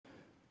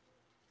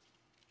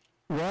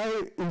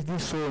Why is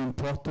this so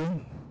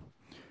important?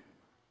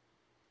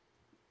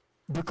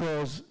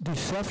 Because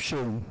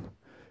deception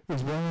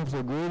is one of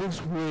the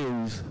greatest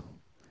ways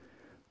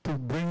to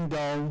bring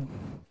down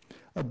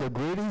the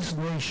greatest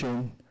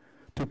nation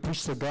to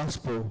preach the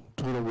gospel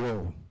to the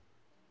world.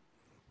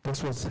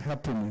 That's what's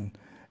happening.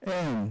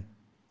 And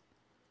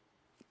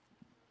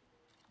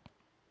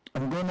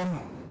I'm going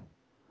to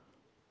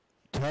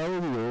tell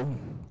you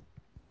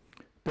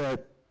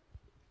that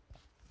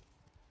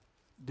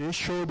they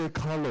show the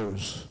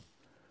colors.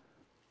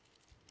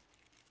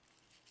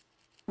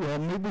 Well,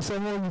 maybe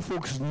some of you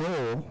folks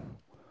know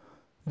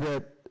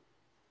that,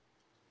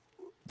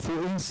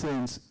 for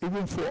instance,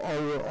 even for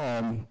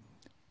our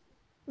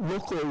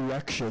local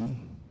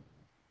election,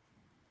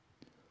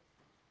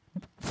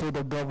 for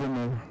the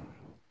governor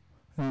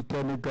and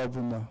lieutenant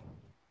governor,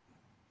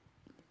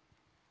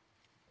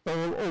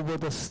 all over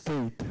the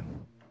state,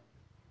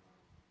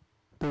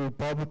 the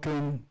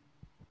Republican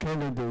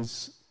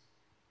candidates,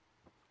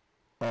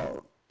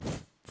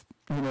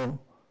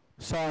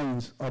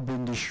 signs have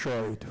been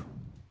destroyed.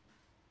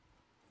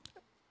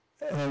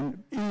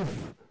 And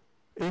if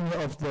any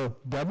of the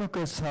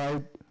Democrat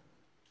side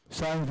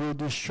signs were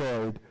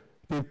destroyed,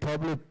 they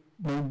probably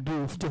may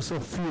do just a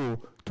few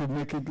to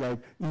make it like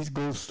it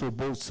goes to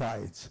both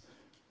sides.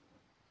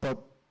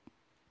 But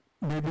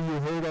maybe you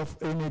heard of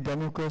any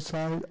Democrat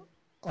side?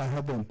 I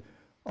haven't.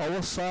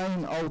 Our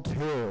sign out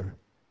here,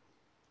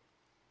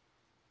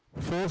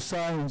 4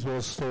 signs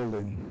were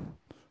stolen.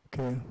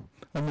 Okay?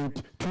 I mean,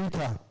 3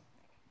 top,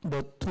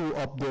 but 2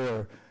 up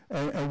there.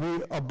 And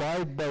we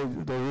abide by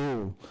the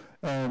rule.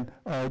 And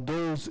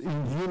those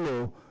in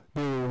Hilo,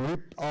 they were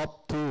ripped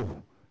up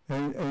too,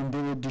 and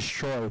they were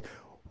destroyed.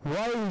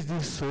 Why is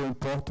this so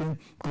important?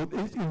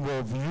 Because it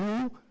involves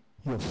you,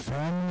 your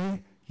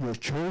family, your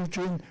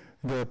children,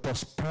 the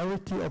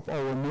prosperity of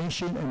our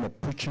nation, and the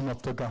preaching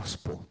of the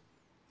gospel.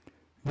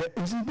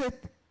 Isn't that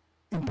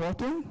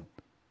important?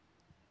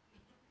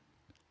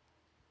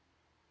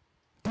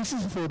 This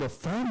is for the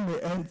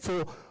family and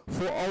for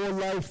our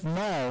life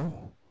now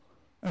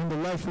and the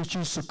life which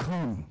is to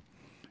come.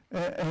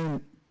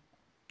 And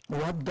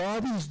what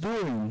God is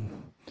doing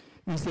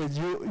is that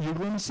you're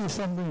going to see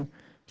something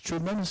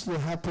tremendously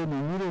happen,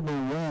 and you don't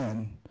know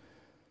when.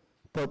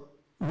 But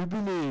we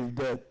believe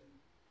that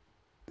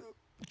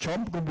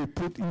Trump will be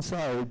put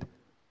inside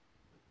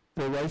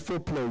the rightful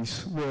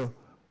place where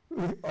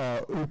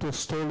it was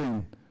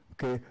stolen.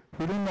 Okay,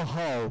 we don't know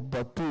how,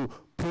 but through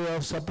prayer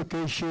of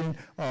supplication,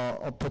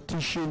 a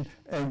petition,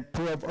 and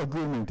prayer of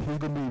agreement, he's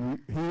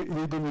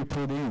going to be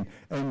put in.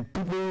 And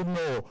people will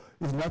know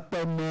it's not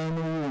by man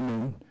or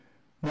woman,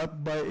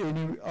 not by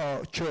any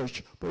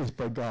church, but it's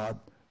by God,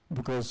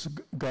 because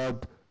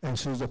God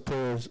answers the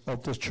prayers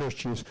of the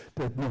churches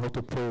that know how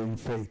to pray in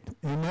faith.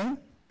 Amen?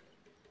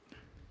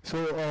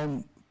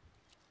 So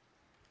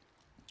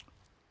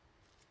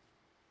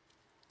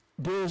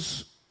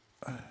there's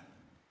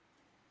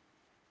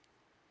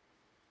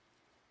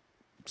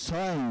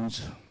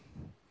signs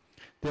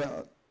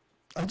that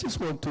I just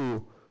want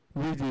to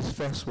read this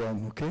first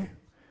one, okay?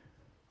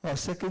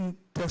 2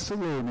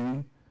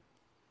 Thessalonians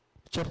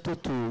chapter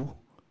 2.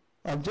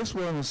 I just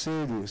want to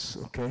say this,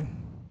 okay?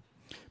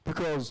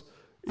 Because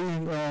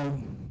in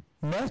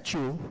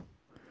Matthew,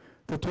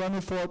 the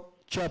 24th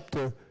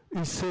chapter,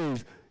 it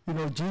says,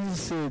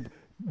 Jesus said,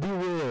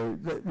 beware,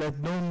 let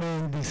no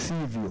man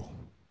deceive you,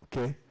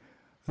 okay?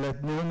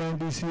 Let no man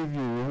deceive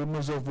you.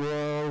 Rumors of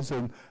wars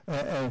and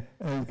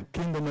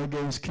kingdom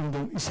against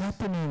kingdom. It's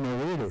happening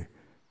already.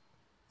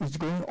 It's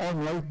going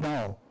on right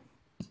now.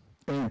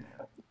 And,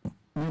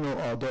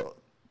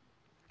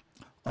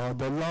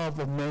 the love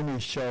of many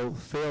shall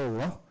fail,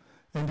 huh?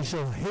 And they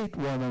shall hate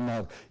one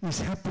another. It's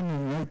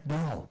happening right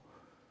now.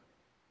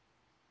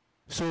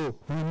 So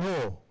we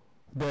know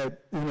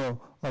that,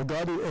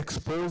 God is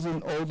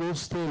exposing all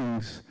those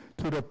things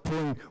to the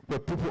point where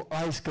people's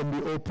eyes can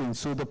be opened.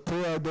 So the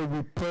prayer that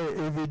we pray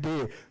every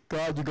day,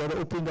 God, you got to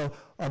open the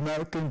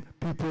American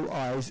people's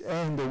eyes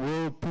and the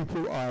world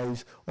people's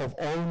eyes of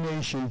all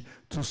nations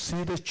to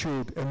see the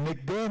truth and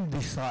make them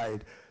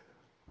decide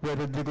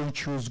whether they're going to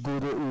choose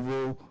good or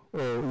evil,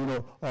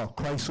 or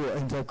Christ or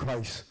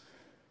Antichrist.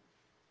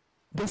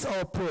 That's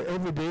our prayer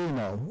every day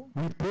now.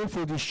 We pray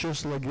for this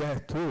church like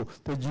that too,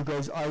 that you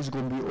guys' eyes are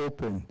going to be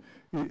open.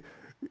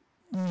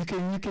 You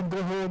can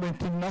go home and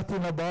think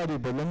nothing about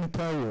it, but let me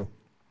tell you,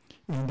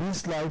 in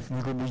this life,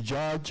 you're going to be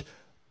judged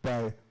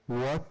by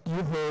what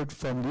you heard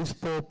from this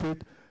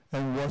pulpit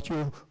and what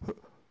you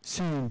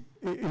see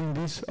in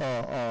this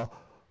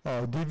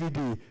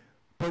DVD.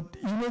 But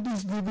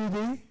this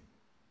DVD,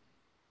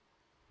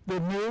 the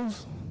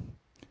news,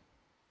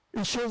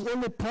 it shows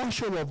only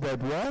partial of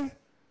that, right?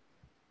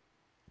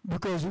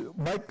 Because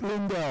Mike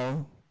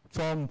Lindell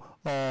from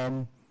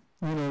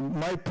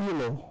My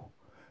Pillow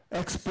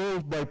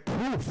exposed by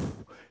proof.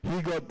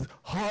 He got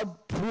hard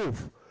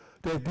proof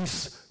that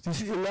this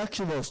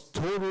election was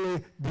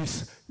totally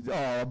this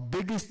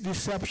biggest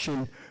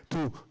deception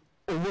to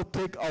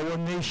overtake our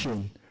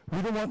nation.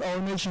 We don't want our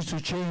nation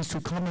to change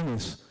to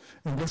communist,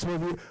 and that's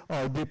what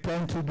they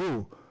plan to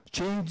do.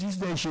 change this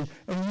nation,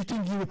 and you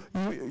think you're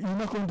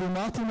not going to do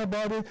nothing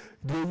about it?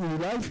 The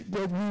life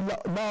that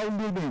we now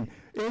living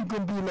ain't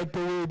going to be like the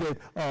way that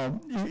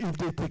if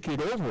they take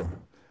it over.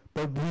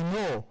 But we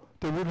know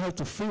that we don't have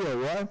to fear,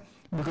 right?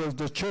 Because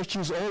the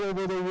churches all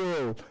over the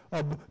world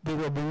that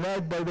have been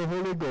led by the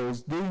Holy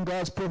Ghost, doing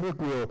God's perfect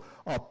will,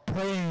 are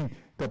praying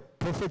the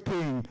perfect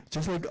thing,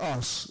 just like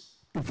us,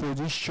 for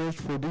this church,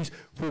 for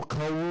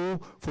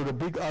Kaul, for the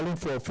Big Island,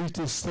 for our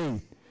 50th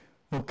state.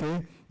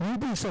 Okay? You'll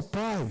be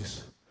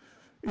surprised.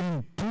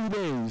 In 2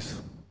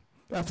 days,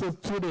 after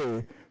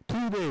today,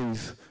 2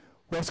 days,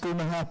 what's going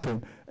to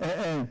happen?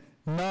 And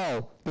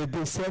now that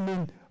they're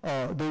sending,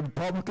 the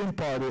Republican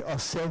Party are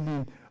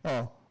sending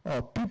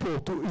people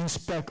to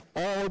inspect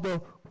all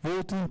the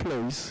voting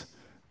place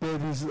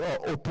that is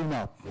open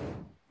up.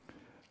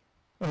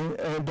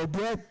 But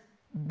yet,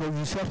 the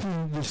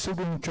reception is still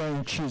going to try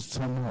and cheat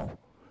somehow.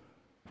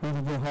 We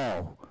don't know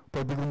how.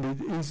 But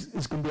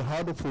it's going to be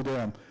harder for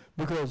them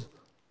because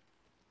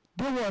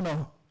they want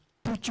to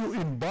put you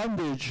in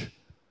bondage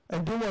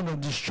and they want to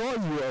destroy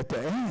you at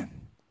the end.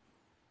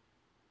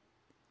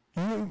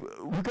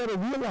 We got to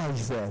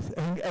realize that.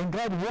 And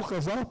God woke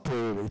us up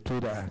to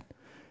that.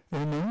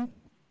 Amen?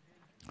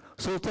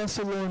 So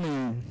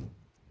Thessalonians,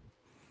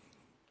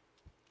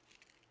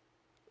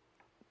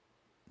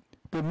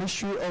 the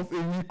mystery of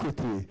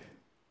iniquity,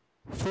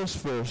 first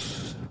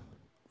verse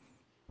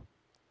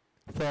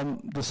from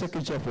the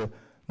second chapter.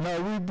 Now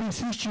we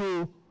beseech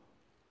you,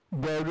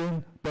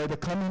 brethren, by the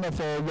coming of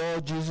our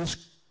Lord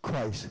Jesus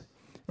Christ,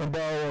 and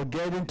by our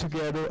getting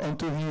together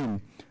unto him.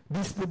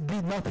 This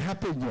did not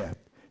happen yet.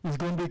 It's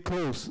going to be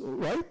close,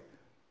 right?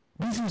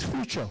 This is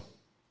future.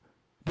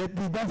 That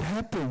did not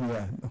happen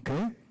yet,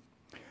 okay?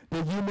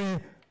 That you may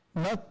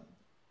not,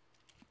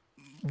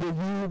 that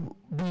you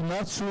be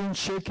not soon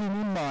shaken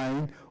in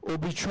mind, or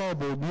be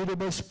troubled, neither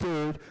by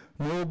spirit,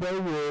 nor by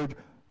word,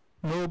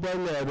 nor by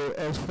letter,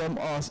 as from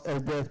us,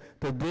 as that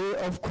the day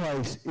of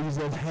Christ is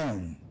at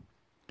hand.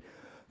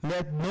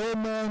 Let no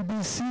man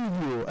deceive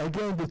you.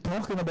 Again, they're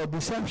talking about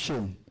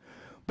deception.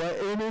 By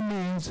any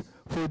means,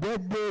 for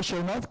that day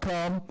shall not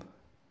come,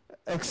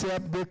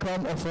 except they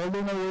come a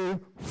falling away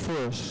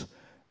first,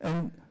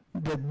 and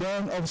the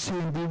man of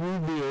sin be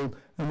revealed,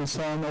 and the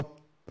son of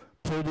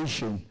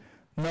perdition.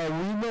 Now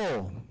we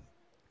know,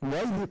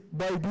 right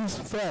by this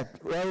fact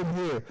right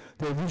here,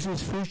 that this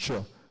is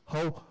future.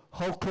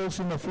 How close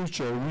in the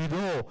future? We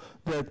know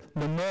that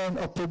the man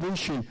of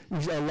perdition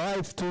is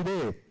alive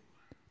today,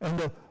 and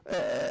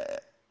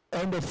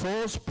the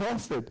false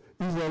prophet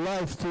is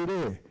alive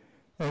today,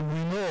 and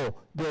we know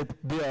that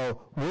they are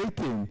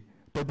waiting,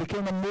 but they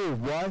cannot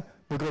move. Why?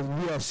 Because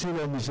we are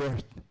still on this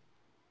earth.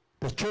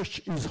 The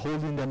church is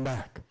holding them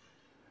back.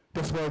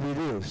 That's what it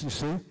is, you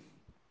see.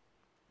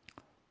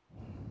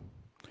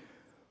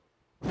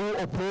 Who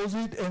opposed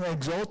and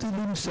exalted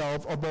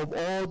himself above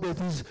all that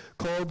is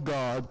called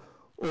God,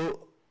 or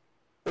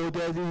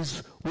that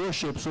is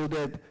worshipped, so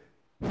that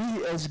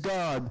he as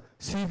God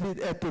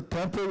seated at the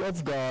temple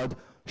of God,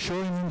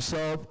 showing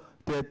himself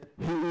that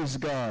he is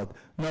God.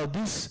 Now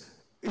this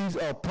is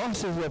a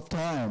process of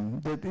time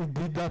that it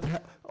did not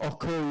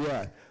occur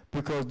yet,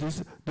 because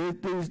this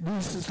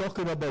is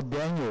talking about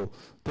Daniel,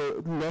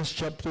 the last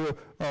chapter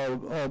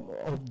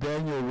of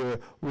Daniel,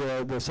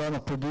 where the son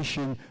of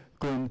perdition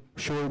can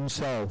show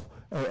himself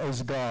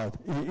as God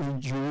in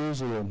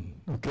Jerusalem.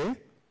 Okay?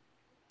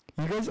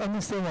 You guys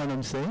understand what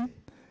I'm saying?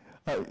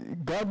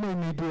 God made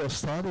me do a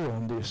study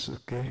on this,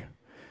 okay?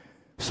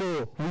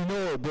 So we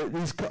know that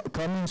it's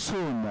coming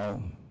soon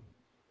now.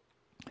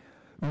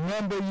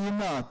 Remember ye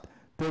not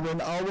that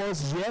when I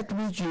was yet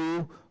with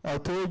you, I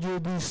told you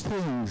these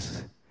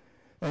things.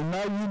 And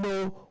now you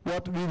know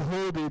what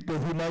withholdeth,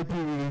 that he might be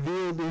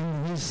revealed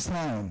in his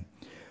time.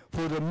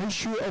 For the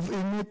mystery of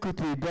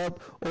iniquity doth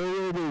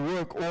already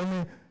work,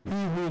 only he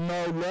who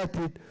now let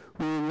it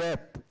will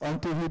let,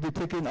 until he be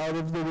taken out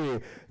of the way.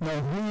 Now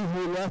he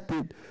who let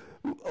it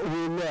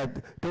will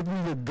let. That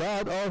means that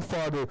God our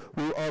Father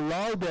will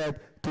allow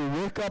that to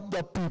wake up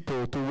the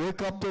people, to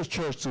wake up the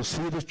church, to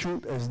see the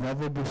truth as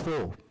never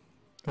before.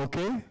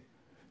 Okay?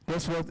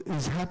 That's what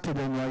is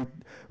happening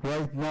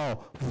right now.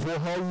 For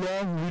how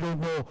long, we don't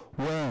know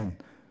when.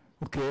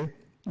 Okay?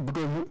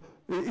 Because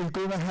it's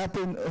going to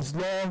happen as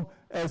long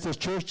as the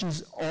church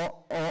is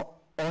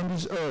on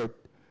this earth,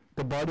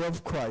 the body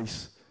of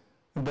Christ.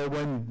 But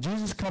when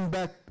Jesus comes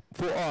back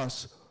for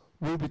us,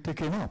 we'll be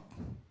taken up.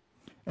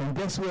 And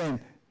that's when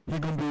he's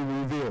going to be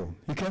revealed.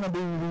 He cannot be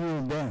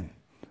revealed then.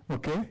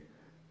 Okay?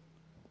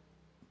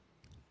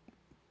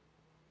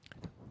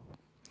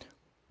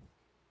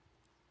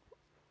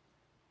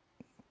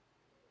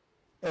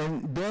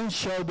 And then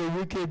shall the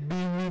wicked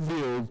be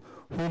revealed,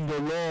 whom the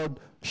Lord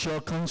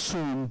shall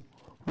consume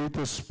with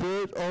the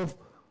spirit of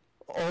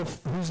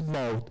his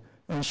mouth,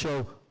 and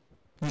shall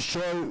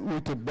destroy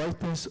with the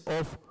brightness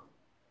of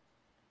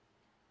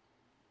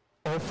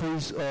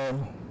his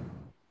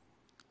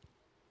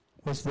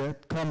what's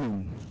that?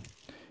 Coming.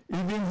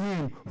 Even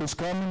him whose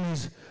coming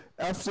is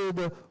after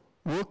the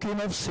working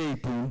of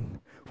Satan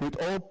with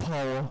all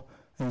power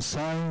and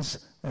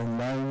signs and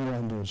lying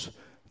wonders.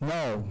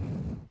 Now,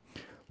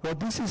 what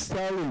this is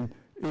telling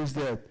is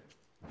that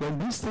when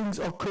these things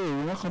occur,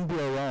 you're not going to be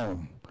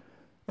around.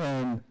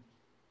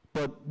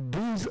 But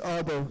these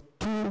are the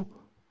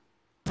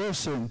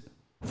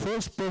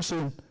first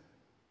person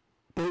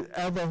that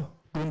ever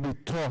going to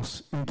be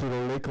tossed into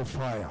the lake of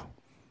fire.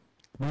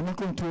 They're not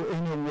going to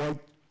any white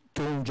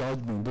throne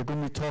judgment. They're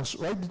going to be tossed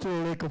right into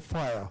the lake of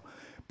fire.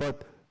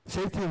 But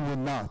Satan will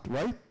not,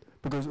 right?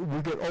 Because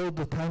we get all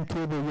the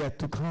timetable yet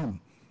to come.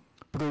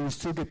 Because we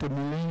still get the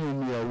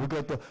millennium year. We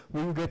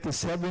get the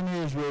 7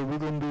 years where we're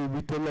going to be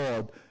with the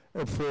Lord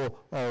for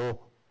our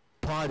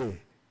party.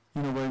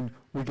 When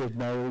we get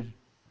married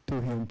to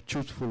Him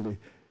truthfully,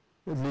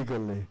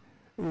 legally,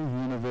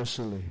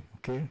 universally.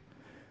 Okay?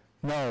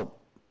 Now,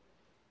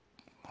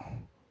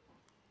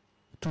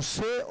 to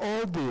say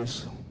all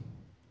this,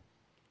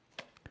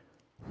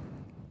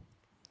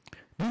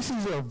 this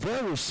is a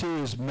very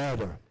serious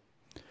matter.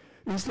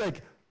 It's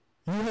like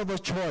you have a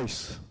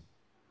choice,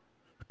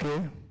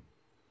 okay?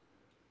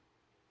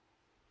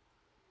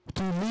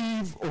 To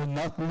live or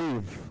not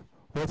live.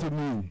 What do you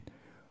mean?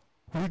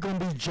 We're going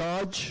to be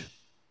judged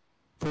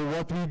for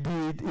what we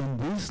did in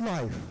this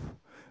life.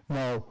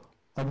 Now,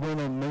 I'm going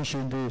to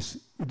mention this.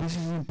 This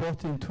is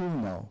important too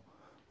now,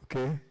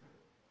 okay?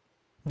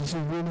 This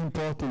is really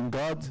important.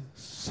 God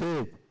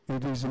said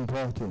it is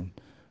important,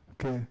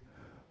 okay?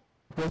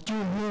 What you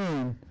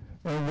learn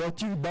and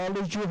what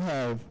knowledge you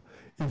have,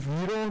 if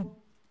you don't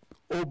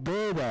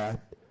obey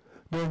that,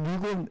 then you're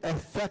going to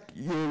affect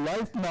your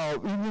life now,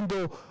 even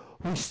though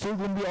we're still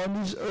going to be on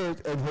this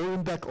earth and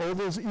holding back all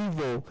those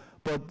evil,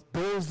 but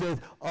those that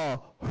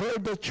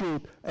heard the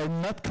truth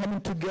and not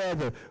coming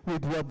together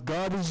with what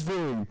God is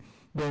doing,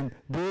 then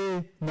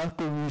they're not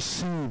going to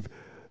receive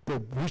the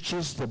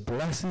riches, the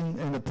blessing,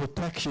 and the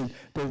protection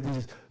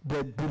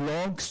that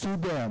belongs to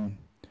them.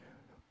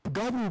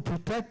 God will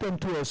protect them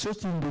to a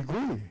certain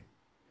degree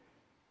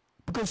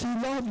because He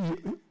loves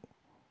you,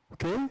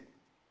 okay?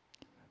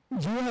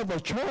 You have a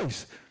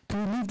choice to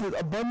live the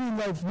abundant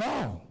life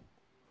now.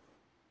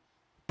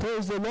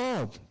 Praise the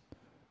Lord.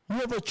 You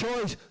have a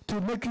choice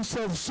to make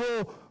yourself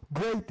so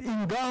great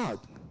in God.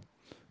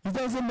 It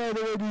doesn't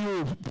matter whether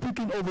you're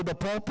speaking over the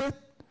pulpit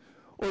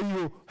or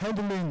you're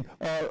handling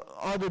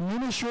other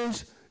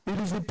ministries. It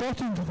is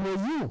important for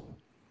you.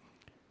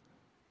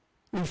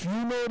 If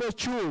you know the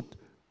truth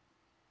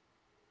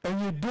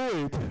and you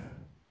do it,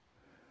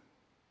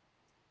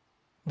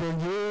 then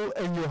you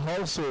and your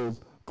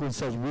household can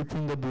start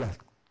reaping the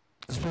blessing,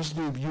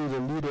 especially if you're the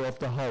leader of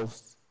the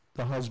house,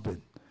 the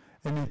husband.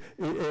 And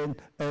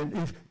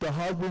if the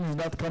husband is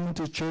not coming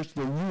to church,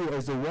 then you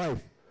as the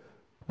wife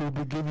will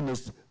be given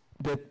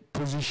that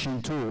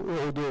position too.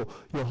 Although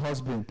your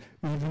husband,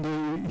 even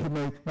though he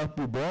may not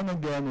be born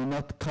again and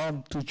not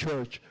come to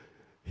church,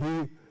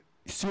 he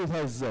still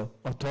has the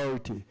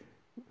authority.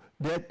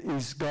 That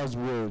is God's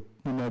word,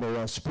 no matter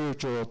what,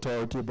 spiritual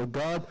authority. But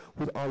God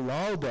would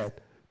allow that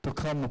to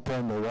come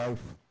upon the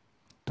wife,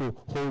 to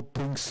hold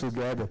things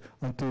together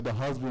until the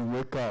husband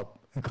wake up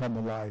and come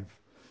alive.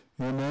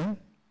 Amen?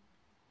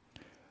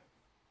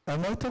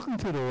 Am I talking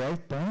to the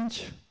right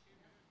bunch?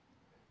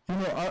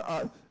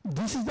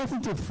 This is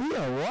nothing to fear.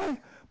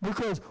 Why?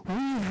 Because we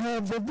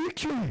have the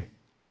victory.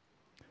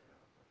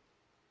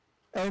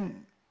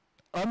 And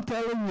I'm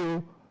telling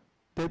you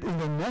that in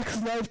the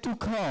next life to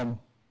come,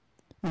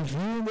 if you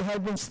and the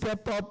husband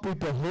step up with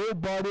the whole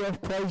body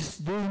of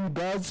Christ doing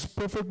God's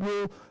perfect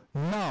will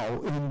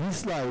now in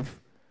this life,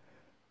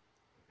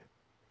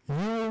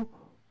 you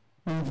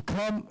will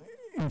come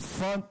in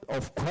front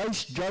of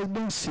Christ's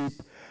judgment seat,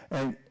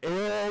 and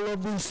all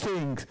of these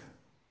things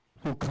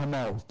will come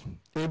out.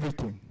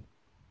 Everything.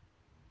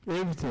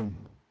 Everything.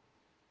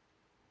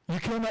 You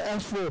cannot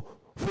ask for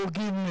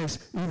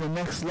forgiveness in the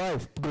next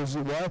life, because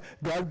why?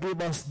 God gave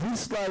us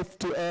this life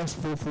to ask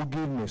for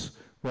forgiveness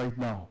right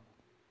now.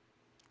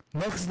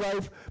 Next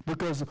life,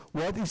 because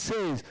what it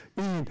says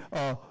it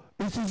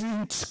is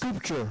in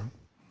Scripture,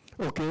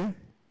 okay?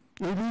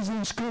 It is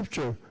in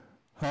Scripture,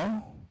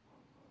 huh?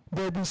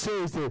 That it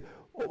says that,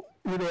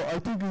 I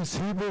think it's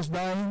Hebrews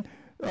 9,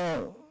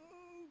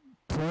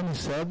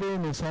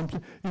 27 or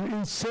something.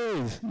 It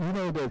says,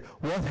 that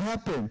what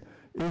happened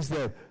is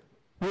that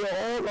we are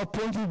all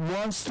appointed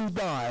once to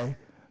die.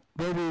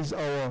 That is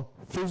our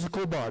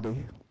physical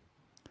body.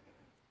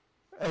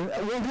 And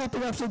what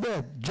happened after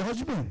that?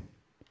 Judgment.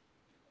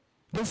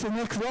 That's the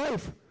next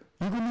life.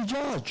 You're going to be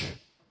judged.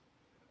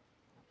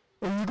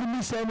 And you're going to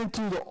be standing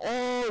to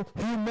all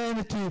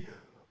humanity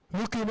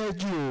looking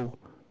at you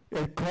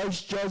at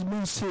Christ's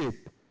judgment seat.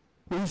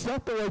 Well, it's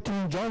not the right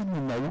to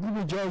judgment now. We're going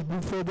to be judged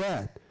before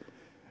that.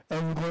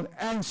 And we're going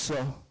to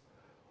answer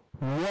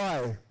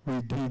why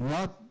we did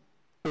not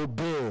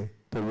obey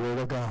the word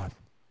of God.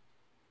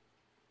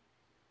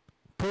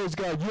 Praise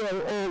God. You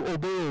are all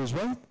obeyers,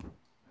 right?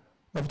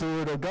 Of the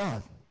word of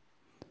God.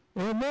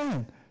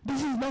 Amen.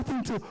 This is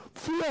nothing to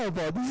fear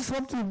about. This is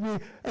something we're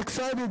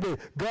excited that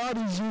God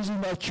is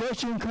using our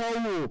church in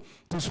Kaulu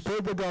to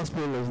spread the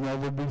gospel as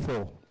never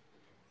before.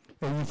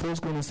 And you're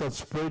first going to start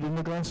spreading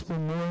the gospel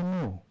more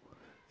and more.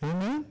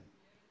 Amen?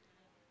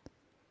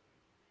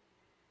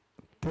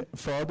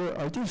 Father,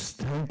 I just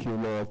thank you,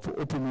 Lord, for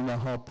opening the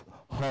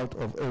heart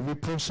of every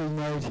person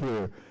right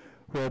here,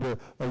 whether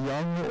a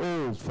young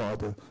or old,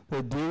 Father,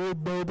 that they will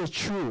know the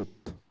truth.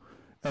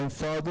 And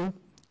Father,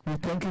 we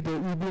thank you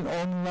that even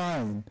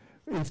online,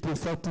 if they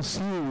start to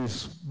see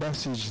this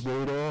message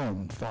later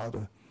on,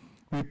 Father,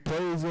 we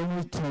praise and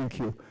we thank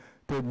you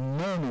that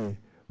many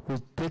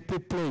will take the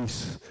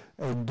place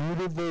and do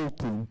the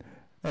voting.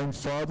 And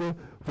Father,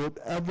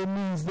 whatever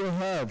means they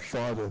have,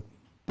 Father,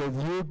 that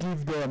you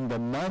give them the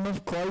mind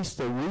of Christ,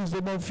 the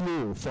wisdom of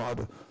you,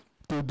 Father,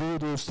 to do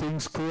those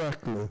things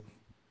correctly.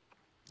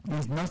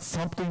 It's not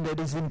something that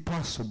is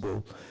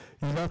impossible.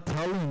 You're not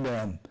telling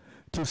them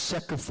to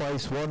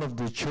sacrifice one of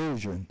the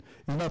children.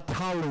 You're not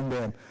telling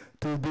them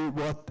to do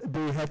what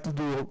they have to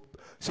do,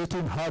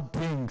 certain hard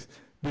things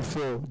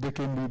before they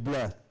can be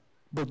blessed.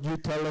 But you're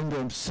telling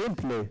them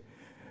simply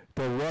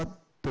that what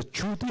the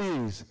truth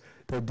is,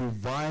 the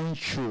divine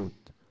truth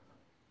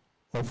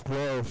of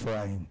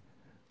glorifying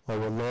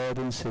our Lord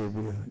and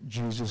Savior,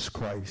 Jesus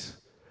Christ.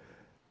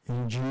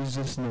 In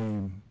Jesus'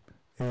 name,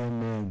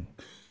 amen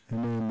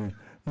and amen.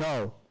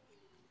 Now,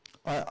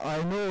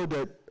 I know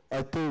that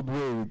I told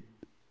Wade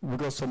we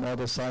got some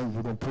other signs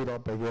we're going to put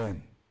up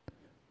again.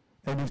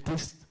 And if they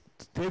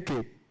take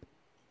it,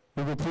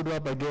 we're going to put it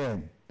up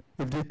again.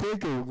 If they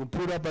take it, we're going to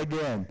put it up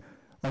again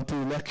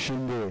until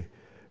election day.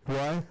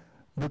 Why?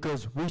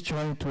 Because we're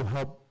trying to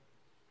help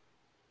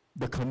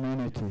the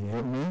community.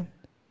 Amen?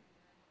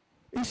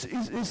 It's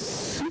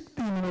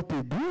sickening what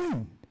they're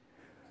doing.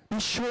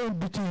 It's showing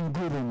between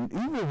good and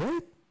evil,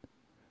 right?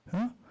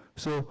 Huh?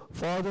 So,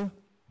 Father,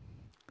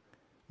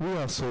 we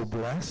are so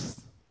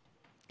blessed.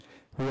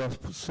 We are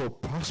so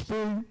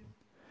prospering.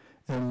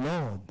 And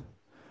Lord,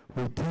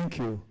 we thank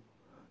you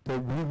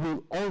that we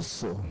will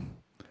also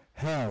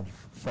have,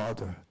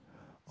 Father,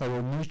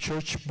 our new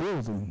church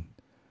building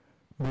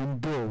being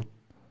built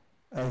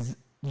as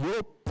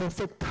your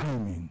perfect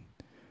timing.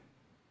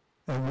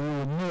 And we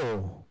will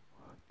know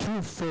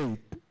through faith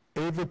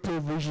every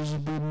provision will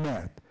be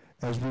met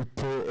as we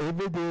pray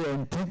every day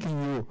and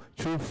thanking you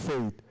through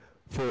faith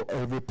for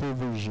every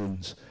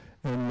provisions.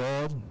 And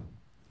Lord,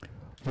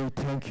 we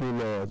thank you,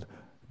 Lord,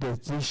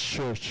 that this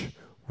church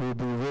will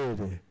be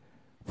ready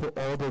for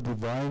all the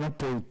divine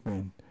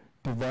appointment,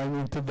 divine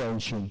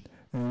intervention,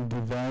 and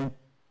divine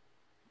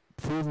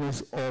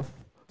fullness of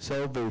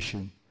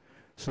salvation,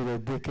 so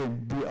that they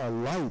can be a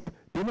light.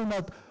 They may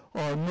not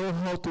know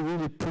how to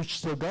really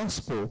preach the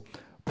gospel,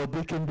 but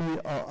they can be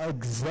an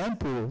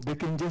example. They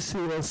can just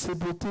say a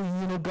simple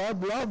thing,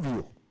 God love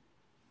you.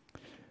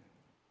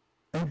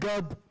 And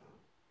God,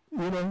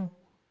 want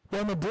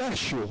to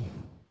bless you.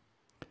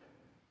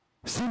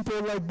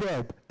 Simple like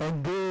that.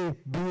 And they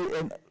be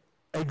an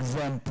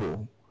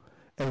example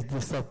as they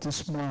start to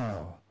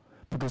smile.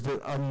 Because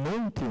the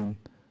anointing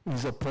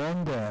is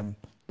upon them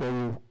that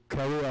will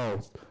carry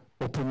out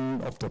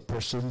opening of the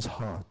person's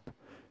heart.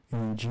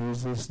 In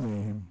Jesus'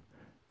 name,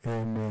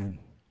 amen.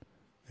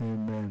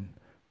 Amen.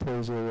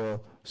 Praise the Lord.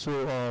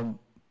 So,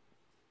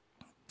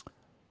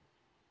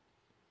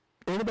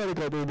 anybody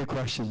got any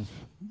questions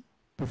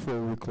before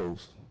we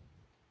close?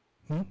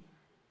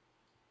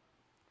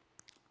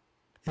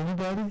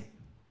 Anybody?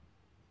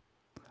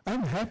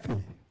 I'm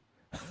happy.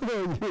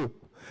 How about you?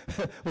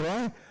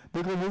 Why?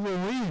 Because we're going to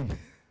win.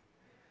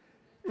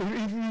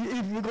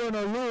 If we're going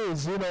to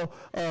lose, we're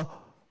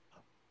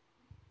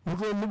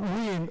going to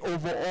win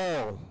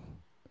overall.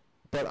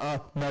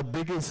 But my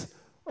biggest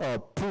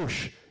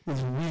push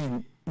is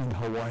win in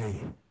Hawaii.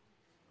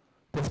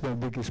 That's my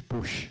biggest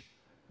push.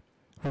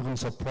 We're going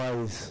to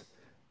surprise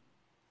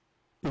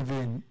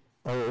even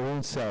our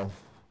own self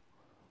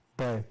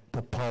by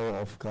the power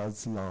of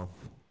God's love.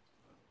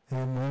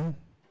 Amen?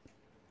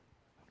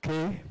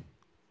 Okay?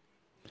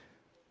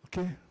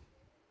 Okay?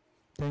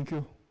 Thank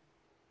you.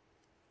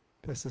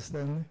 Pastor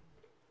Stanley?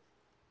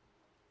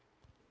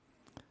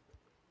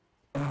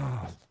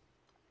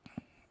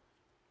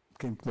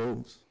 Can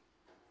close.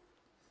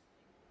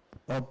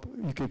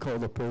 You can call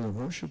the praise and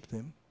worship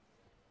team.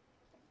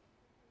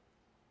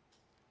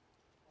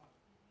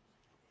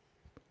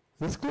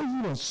 Let's close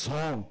with a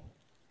song.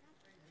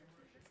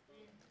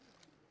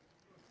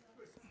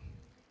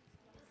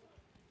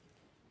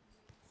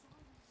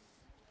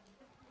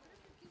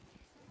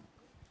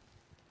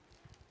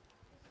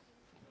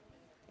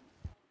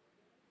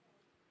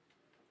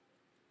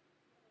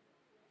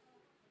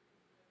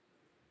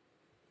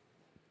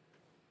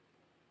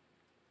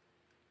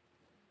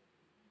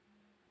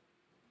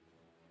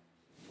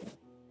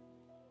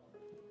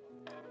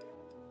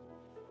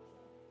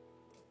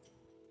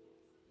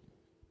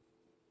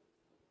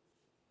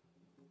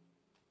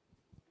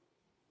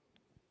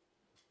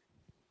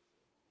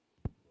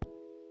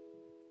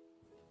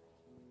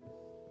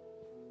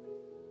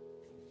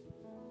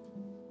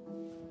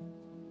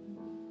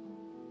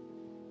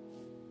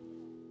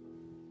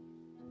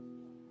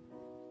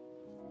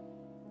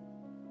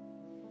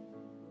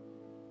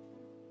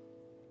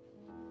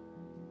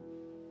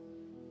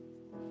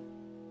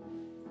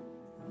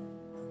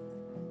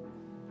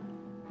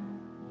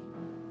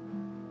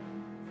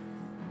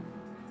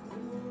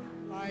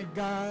 my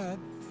God,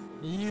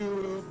 you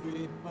will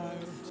be my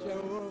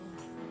show.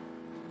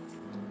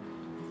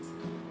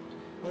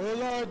 Oh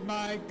Lord,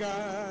 my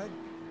God,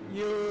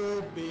 you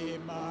will be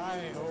my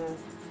hope.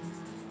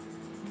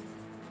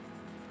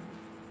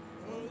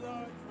 Oh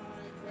Lord,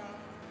 my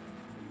God,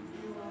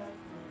 you are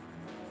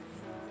my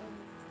trust.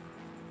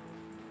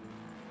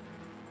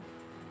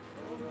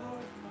 Oh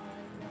Lord, my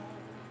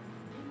God,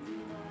 you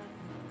are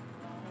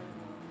my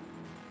hope.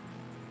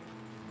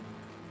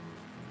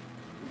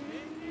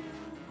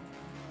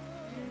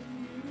 In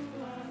you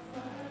I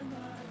find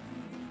my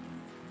peace.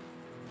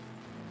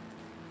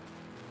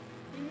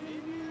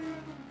 In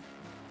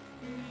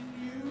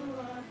you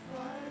I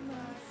find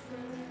my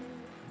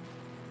strength.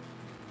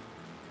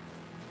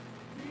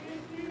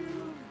 In you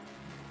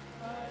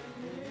I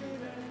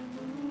live and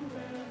move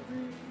and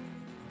breathe.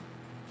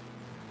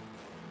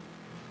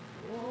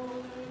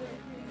 Oh, let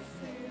me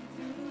sing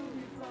to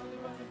me, Father,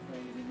 by the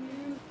faith in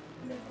you.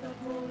 Lift up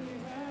holy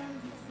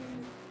hands and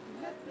sing.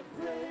 Let the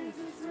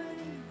praises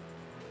ring.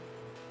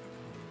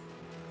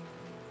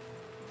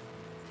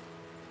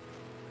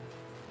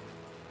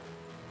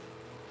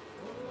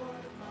 Oh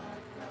Lord, my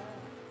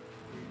God,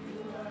 to you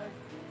I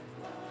give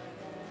my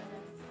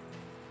hands.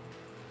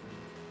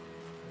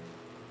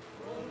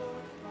 Oh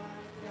Lord, my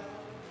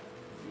God,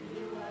 to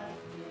you I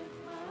give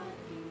my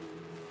feet.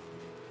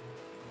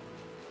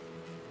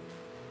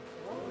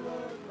 Oh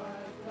Lord,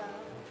 my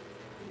God,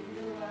 to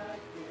you I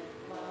give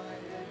my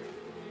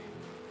everything.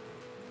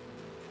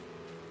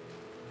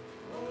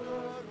 Oh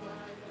Lord,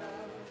 my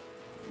God,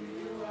 to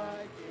you I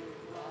give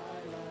my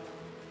life.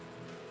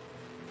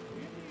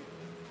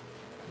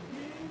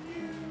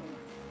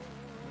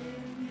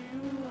 In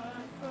you I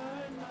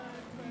find my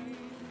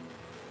peace.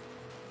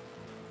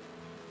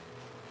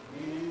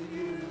 In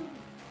you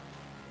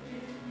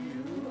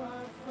I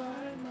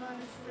find my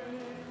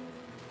strength.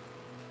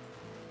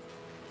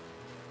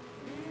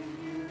 In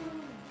you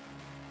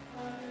I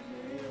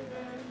live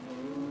and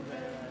move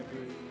and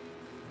breathe.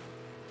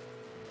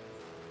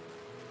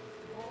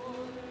 Oh,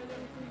 let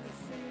everything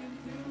sing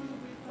to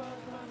me,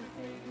 Father, I'm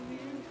faith in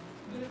you.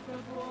 Lift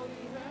up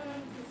holy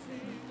hands and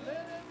sing.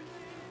 Let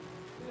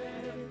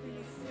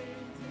everything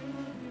sing to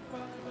me,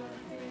 Father, I'm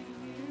faith in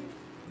you.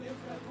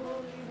 Lift up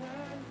holy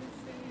hands and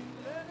sing.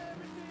 Let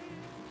everything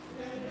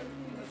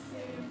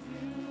sing to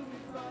me,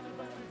 Father,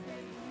 I'm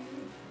faith in you.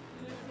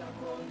 Lift up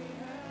holy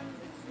hands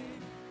and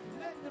sing.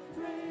 Let the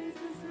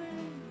praises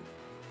ring.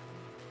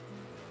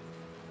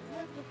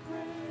 Let the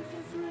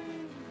praises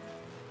ring.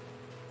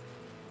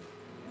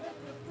 Let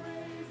the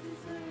praises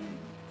ring.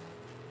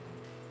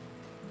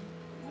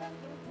 Let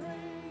the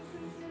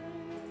praises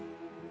ring.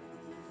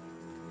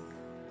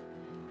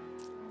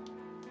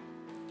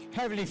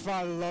 Heavenly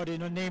Father, Lord,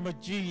 in the name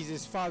of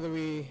Jesus, Father,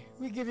 we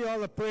give you all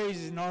the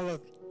praise and all the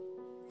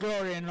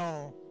glory and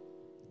all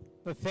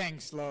the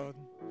thanks, Lord.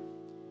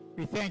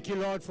 We thank you,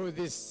 Lord, for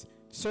this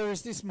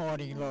service this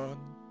morning, Lord.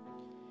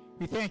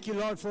 We thank you,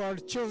 Lord, for our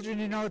children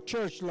in our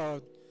church,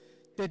 Lord,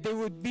 that they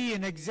would be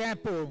an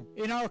example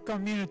in our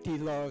community,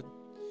 Lord,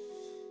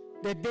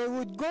 that they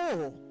would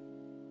go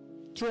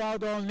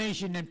throughout all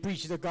nations and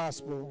preach the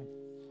gospel.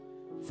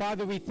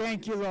 Father, we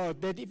thank you,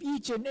 Lord, that if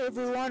each and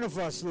every one of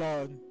us,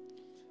 Lord,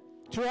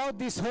 throughout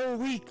this whole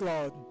week,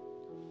 Lord,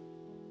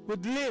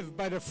 would live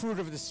by the fruit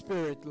of the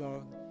Spirit,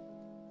 Lord,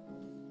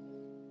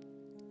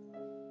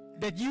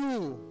 that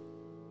you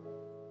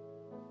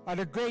are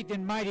the great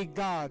and mighty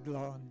God,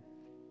 Lord.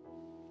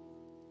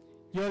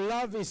 Your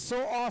love is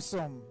so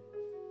awesome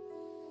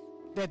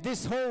that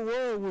this whole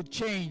world would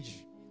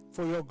change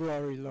for your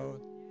glory,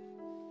 Lord.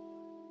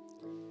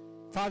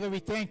 Father, we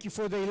thank you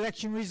for the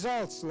election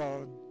results,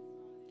 Lord.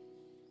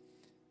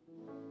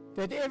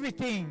 That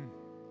everything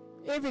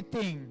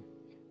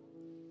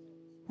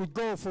would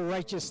go for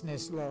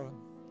righteousness, Lord.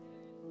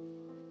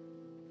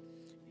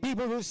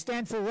 People who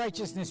stand for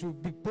righteousness will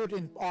be put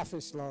in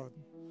office, Lord.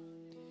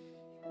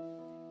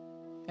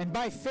 And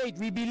by faith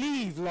we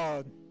believe,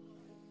 Lord,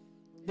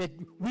 that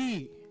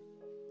we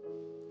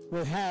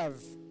will have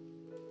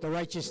the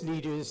righteous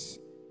leaders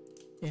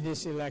in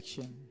this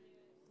election.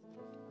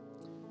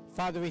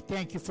 Father, we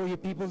thank you for your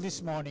people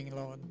this morning,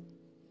 Lord,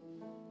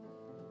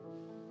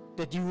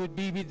 that you would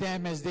be with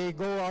them as they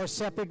go our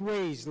separate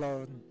ways,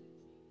 Lord.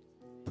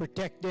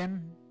 Protect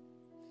them,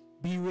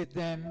 be with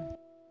them,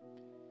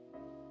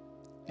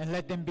 and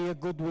let them be a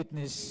good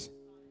witness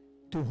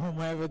to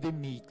whomever they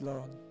meet,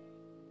 Lord.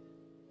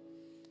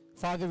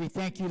 Father, we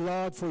thank you,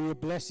 Lord, for your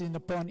blessing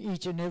upon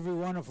each and every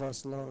one of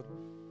us, Lord.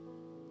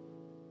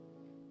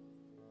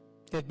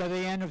 That by the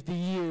end of the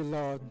year,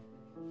 Lord,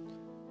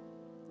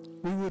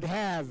 we would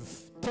have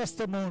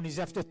testimonies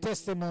after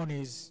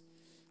testimonies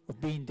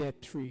of being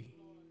debt-free.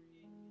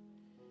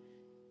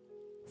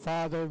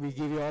 Father, we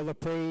give you all the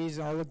praise,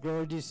 all the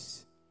glory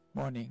this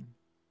morning.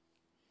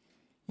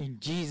 In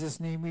Jesus'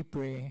 name we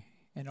pray,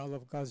 and all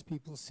of God's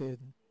people said,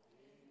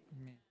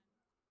 amen.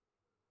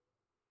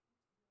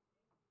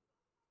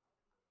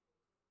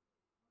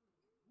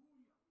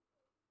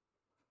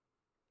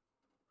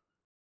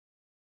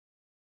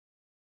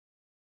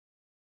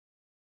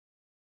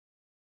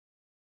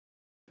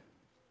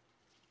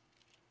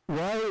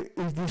 why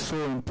is this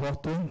so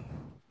important?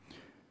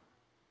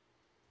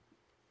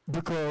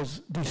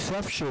 Because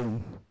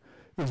deception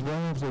is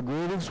one of the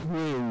greatest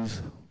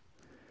ways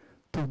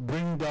to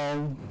bring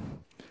down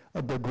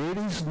the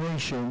greatest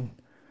nation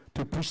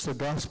to preach the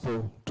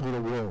gospel to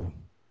the world.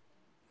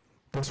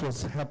 That's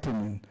what's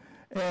happening.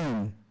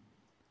 And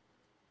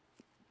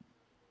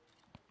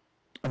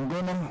I'm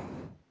going to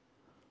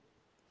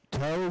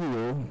tell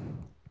you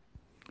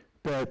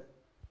that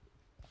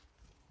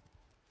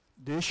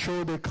they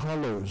show the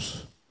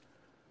colors.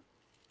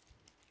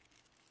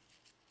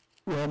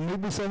 Well,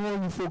 maybe some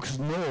of you folks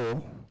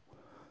know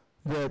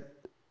that,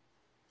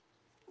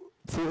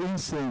 for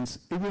instance,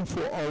 even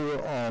for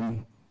our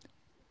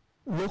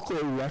local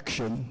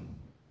election,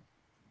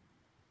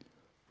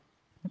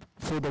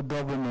 for the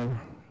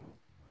governor,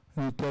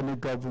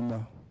 lieutenant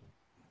governor,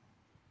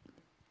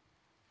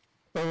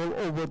 all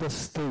over the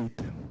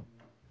state,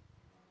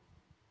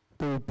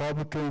 the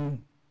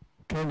Republican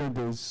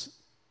candidates,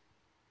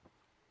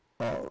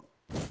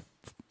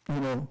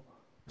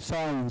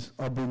 signs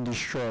have been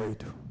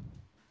destroyed.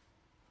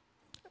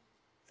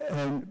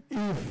 And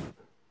if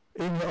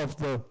any of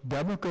the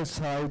Democrat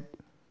side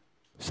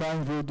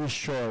signs were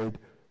destroyed,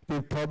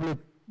 they probably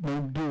may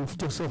do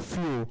just a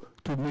few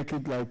to make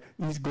it like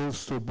it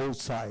goes to both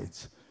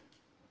sides.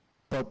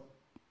 But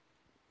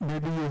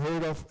maybe you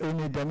heard of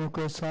any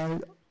Democrat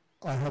side?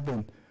 I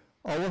haven't.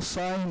 Our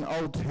sign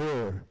out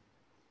here,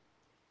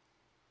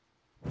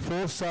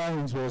 4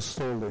 signs were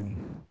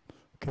stolen.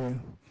 Okay?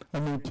 I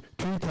mean,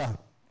 3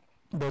 top,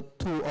 but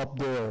 2 up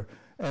there.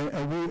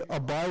 And we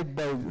abide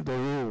by the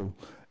rule.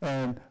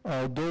 And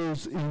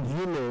those in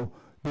Hilo,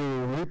 they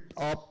were ripped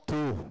up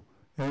too,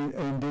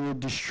 and they were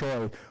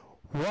destroyed.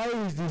 Why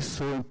is this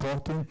so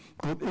important?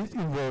 Because it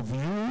involves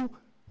you,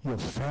 your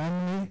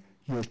family,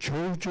 your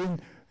children,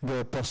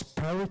 the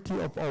prosperity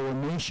of our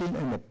nation,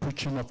 and the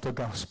preaching of the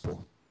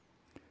gospel.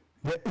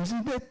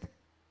 Isn't that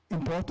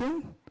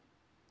important?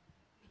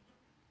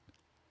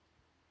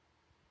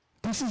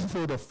 This is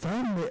for the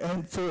family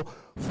and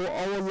for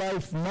our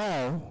life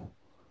now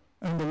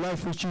and the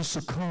life which is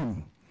to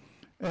come.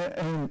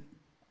 And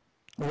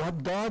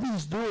what God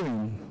is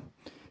doing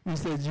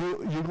is that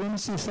you're going to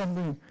see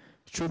something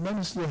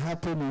tremendously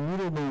happening. We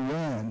don't know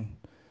when,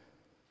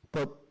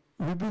 but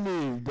we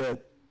believe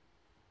that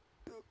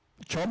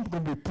Trump will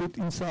be put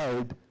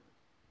inside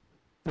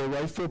the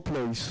rightful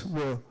place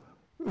where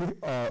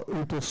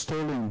it was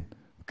stolen.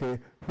 Okay,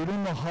 we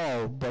don't know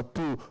how, but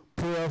through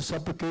prayer of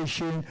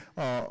supplication,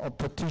 a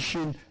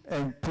petition,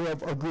 and prayer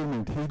of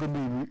agreement, he's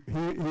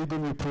going to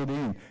be put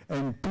in.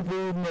 And people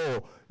will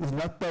know it's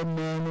not by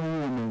man or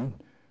woman,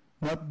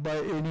 not by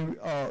any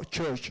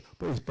church,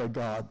 but it's by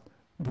God,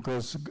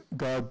 because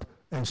God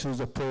answers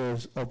the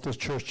prayers of the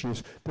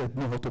churches that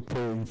know how to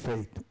pray in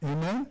faith.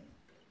 Amen?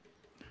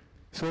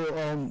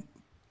 So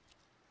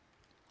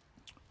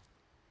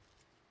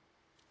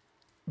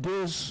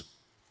there's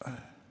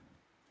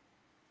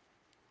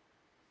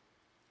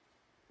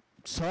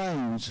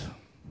signs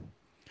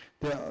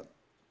that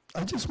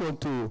I just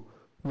want to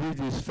read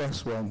this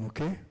first one,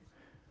 okay?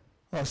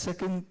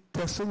 2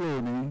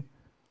 Thessalonians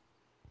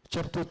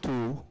chapter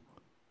 2.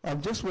 I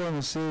just want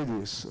to say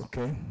this,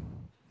 okay?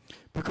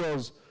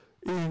 Because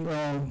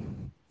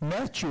in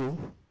Matthew,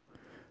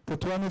 the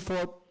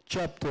 24th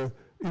chapter,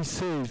 it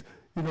says,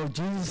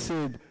 Jesus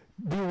said,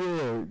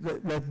 beware,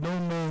 let no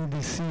man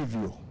deceive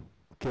you,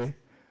 okay?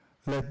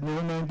 Let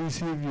no man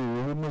deceive you.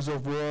 Rumors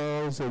of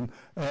wars and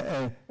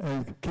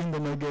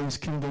kingdom against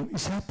kingdom.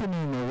 It's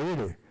happening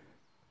already.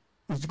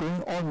 It's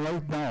going on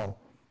right now.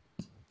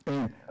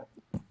 And,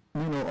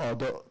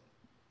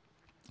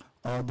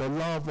 the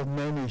love of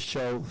many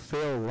shall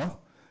fail, huh?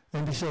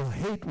 And they shall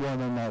hate one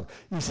another.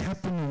 It's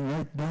happening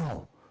right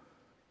now.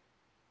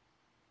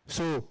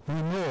 So we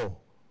know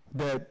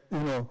that,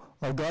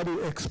 God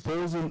is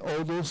exposing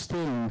all those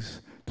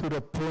things to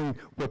the point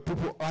where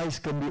people's eyes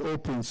can be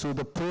opened. So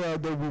the prayer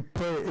that we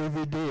pray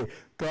every day,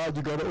 God,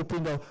 you got to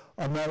open the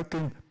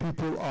American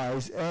people's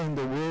eyes and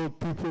the world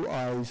people's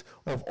eyes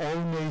of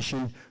all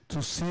nations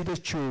to see the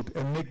truth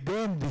and make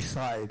them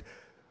decide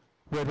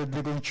whether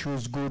they're going to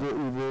choose good or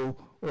evil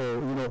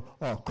or,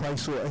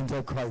 Christ or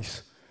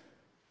Antichrist.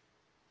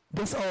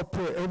 That's our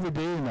prayer every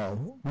day now.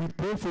 We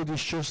pray for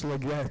this church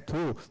like that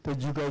too,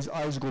 that you guys'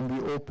 eyes going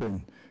to be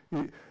open.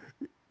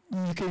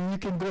 You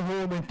can go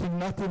home and think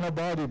nothing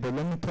about it, but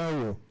let me tell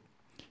you,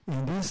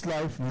 in this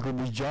life, you're going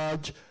to be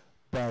judged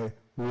by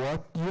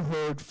what you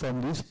heard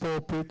from this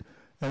pulpit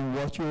and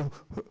what you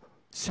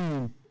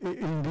seen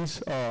in this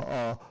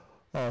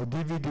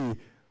DVD.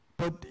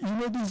 But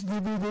this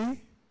DVD,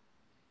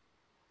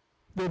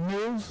 the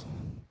news,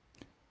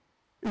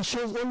 it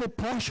shows only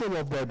partial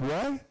of that.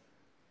 Why?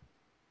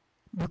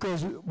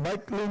 Because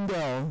Mike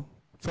Lindell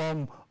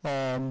from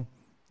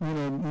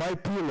My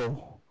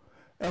Pillow,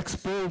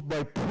 exposed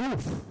by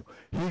proof.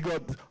 He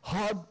got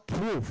hard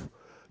proof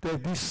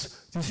that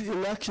this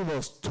election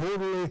was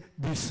totally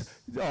this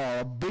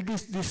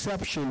biggest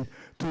deception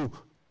to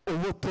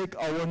overtake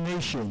our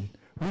nation.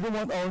 We don't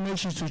want our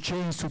nation to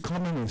change to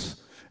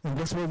communist, and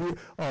that's what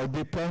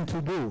they plan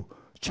to do.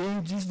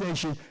 change this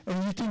nation,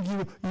 and you think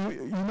you're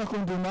not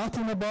going to do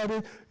nothing about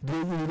it?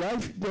 The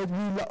life that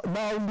we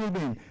now live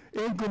in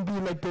ain't going to be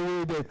like the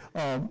way that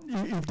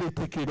if they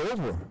take it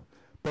over.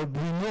 But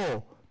we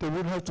know that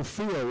we don't have to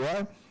fear,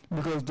 right?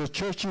 Because the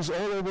churches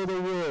all over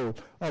the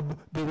world that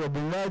have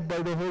been led by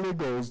the Holy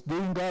Ghost,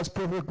 doing God's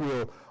perfect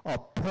will, are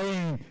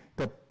praying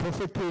the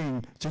perfect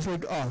thing, just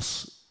like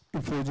us,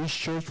 for this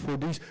church, for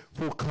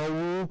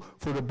Kauru,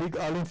 for the Big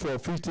Island, for our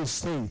 50th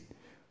state.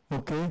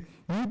 Okay?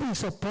 You'll be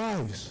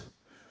surprised.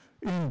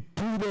 In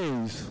 2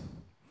 days,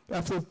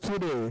 after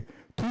today,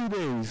 2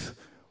 days,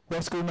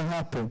 what's going to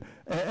happen?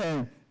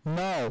 And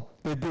now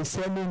that they're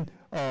sending,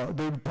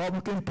 the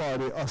Republican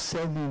Party are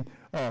sending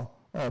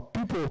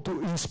people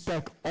to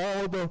inspect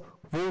all the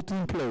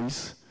voting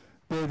place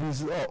that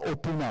is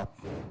open up.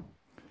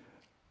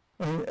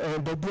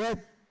 But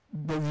yet,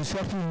 the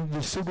reception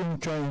is still going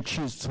to try and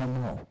cheat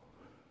somehow.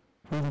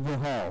 We don't know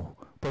how,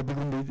 but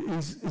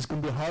it's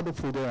going to be harder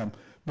for them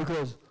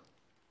because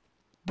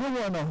they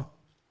want to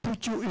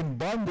put you in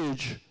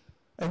bondage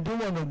and they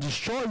want to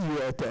destroy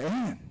you at the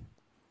end.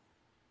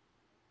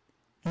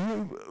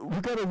 We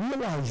got to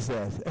realize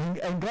that,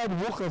 and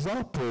God woke us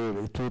up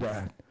early to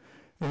that.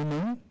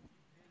 Amen?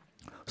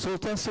 So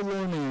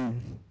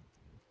Thessalonians,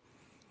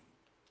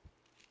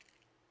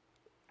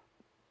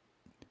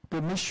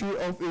 the mystery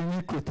of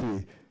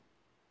iniquity,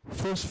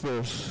 first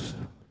verse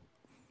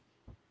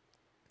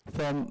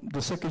from the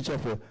 2nd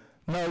chapter.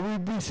 Now we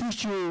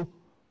beseech you,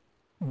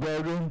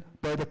 brethren,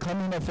 by the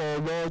coming of our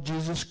Lord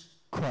Jesus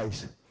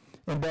Christ,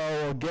 and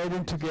by our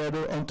getting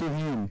together unto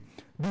him.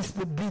 This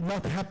did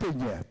not happen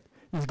yet.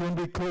 It's going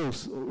to be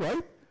close,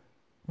 right?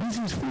 This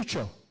is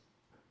future.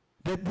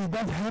 That did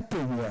not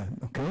happen yet,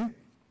 okay?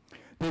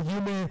 That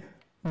you may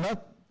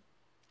not,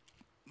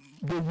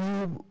 that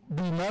you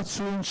be not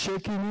soon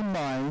shaken in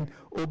mind,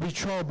 or be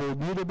troubled,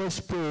 neither by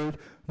spirit,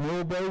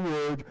 nor by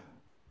word,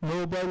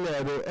 nor by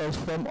letter, as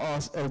from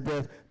us, as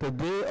that the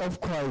day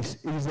of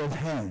Christ is at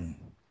hand.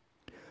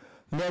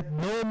 Let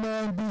no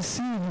man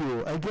deceive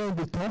you. Again,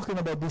 we're talking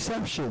about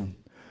deception.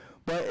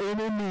 By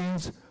any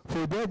means,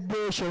 for that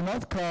day shall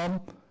not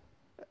come,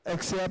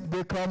 except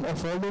they come a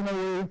falling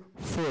away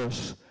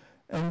first,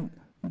 and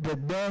the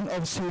man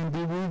of sin be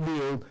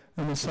revealed,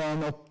 and the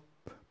son of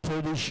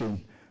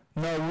perdition.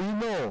 Now we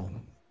know,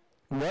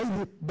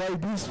 right by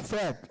this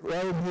fact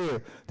right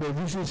here, that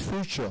this is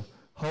future.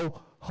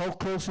 How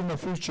close in the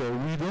future?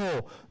 We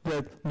know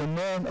that the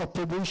man of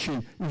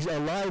perdition is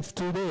alive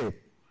today,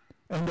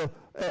 and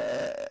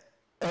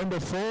the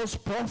false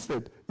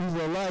prophet is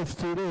alive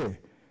today,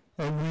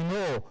 and we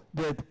know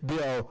that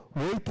they are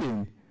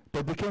waiting,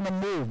 but they cannot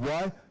move.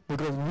 Why?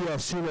 Because we are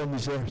still on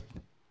this earth.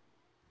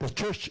 The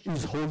church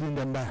is holding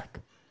them back.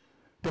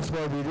 That's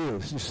what it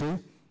is, you see.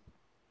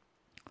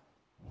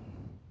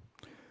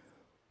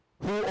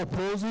 Who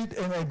opposed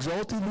and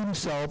exalted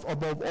himself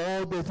above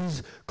all that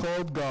is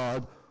called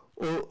God,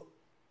 or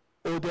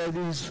that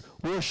is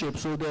worshipped,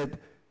 so that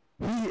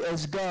he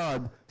as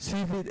God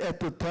seated at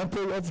the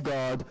temple of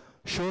God,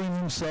 showing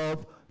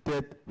himself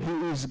that he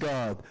is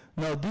God.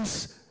 Now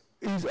this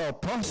is a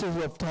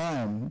process of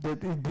time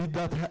that it did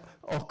not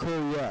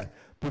occur yet,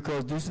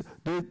 because this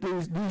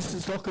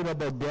is talking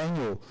about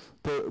Daniel,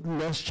 the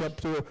last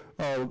chapter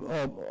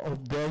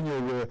of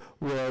Daniel,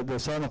 where the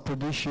son of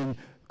perdition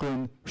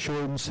can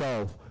show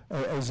himself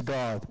as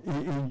God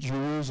in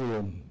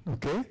Jerusalem.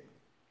 Okay?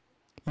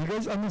 You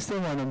guys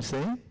understand what I'm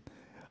saying?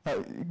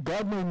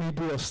 God made me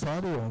do a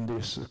study on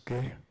this,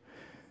 okay?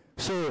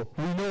 So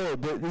we know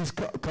that it's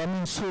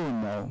coming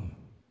soon now.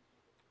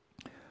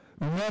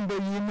 Remember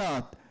ye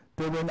not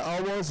that when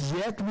I was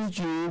yet with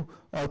you,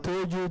 I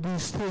told you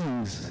these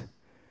things.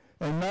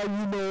 And now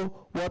you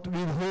know what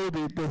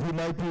withholdeth, that he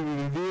might be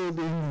revealed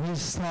in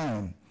his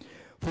time.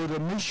 For the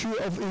mystery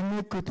of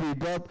iniquity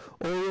doth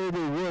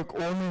already work,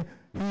 only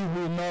he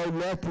who now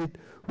let it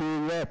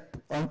will let,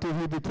 until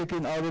he be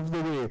taken out of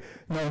the way.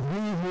 Now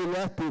he who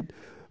let it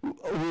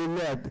will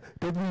let.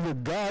 That means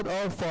that God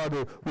our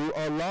Father will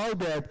allow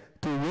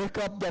that to wake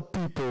up the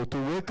people, to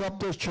wake up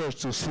the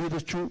church, to see the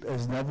truth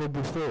as never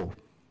before.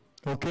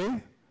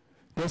 Okay?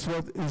 That's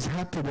what is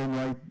happening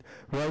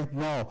right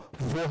now.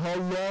 For how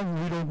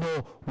long, we don't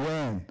know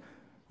when.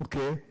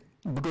 Okay?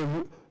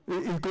 Because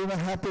it's going to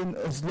happen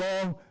as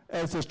long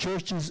as the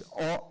church is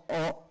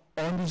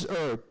on this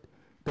earth,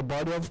 the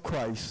body of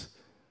Christ.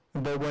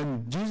 But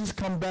when Jesus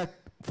comes back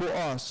for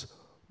us,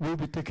 we'll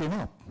be taken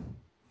up.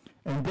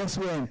 And that's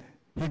when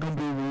he's going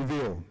to be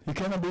revealed. He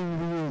cannot be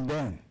revealed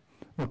then.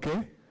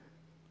 Okay?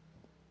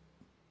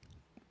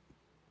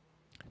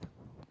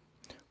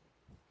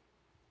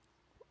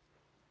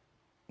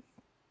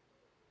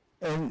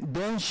 And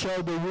then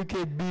shall the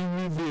wicked be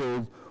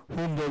revealed,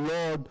 whom the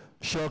Lord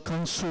shall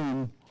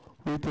consume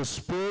with the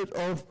spirit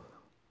of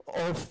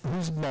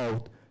his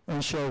mouth,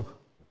 and shall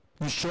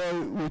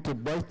destroy with the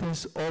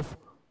brightness of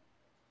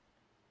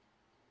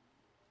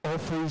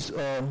his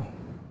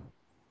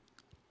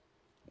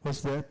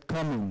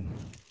coming.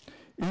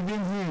 Even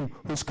him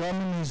whose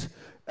coming is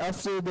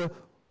after the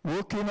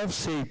working of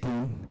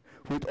Satan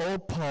with all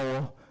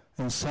power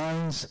and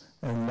signs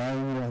and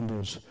lying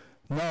wonders.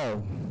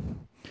 Now,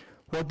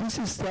 what this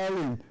is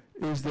telling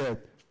is that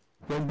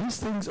when these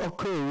things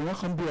occur, you're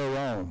not going to be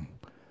around.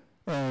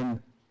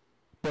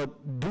 But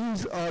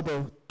these are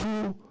the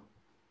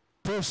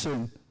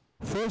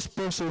first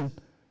person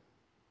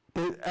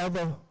that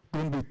ever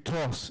going to be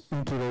tossed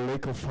into the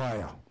lake of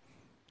fire.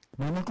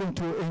 They're not going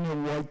to any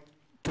white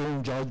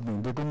throne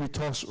judgment. They're going to be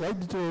tossed right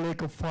into the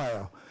lake of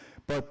fire.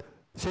 But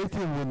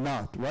Satan will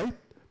not, right?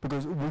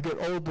 Because we get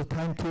all the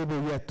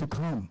timetable yet to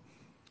come.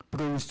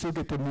 Because we still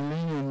get the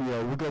millennium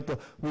year. We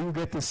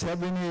get the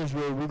 7 years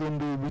where we're going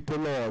to be with the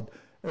Lord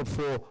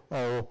for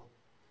our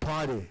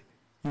party.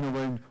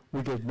 When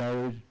we get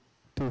married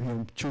to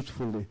Him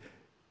truthfully,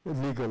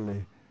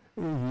 legally,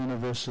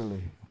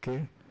 universally.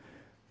 Okay?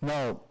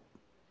 Now,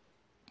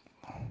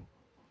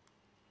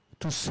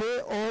 to say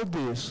all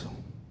this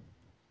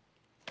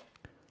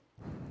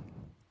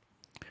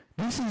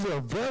is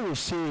a very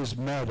serious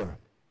matter.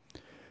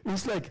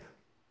 It's like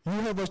you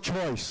have a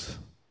choice,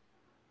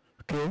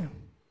 okay?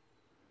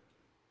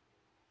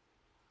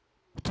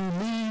 To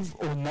live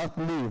or not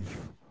live.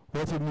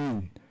 What do you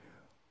mean?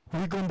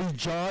 We're going to be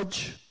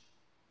judged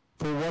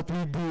for what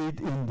we did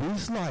in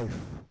this life.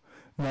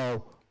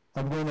 Now,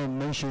 I'm going to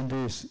mention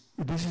this.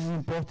 This is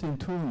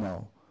important too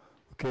now,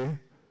 okay?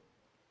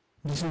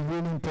 This is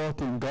really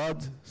important.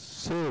 God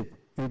said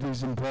it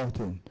is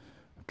important,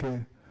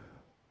 okay?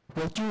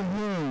 What you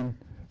learn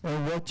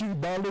and what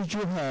knowledge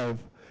you have,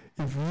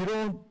 if you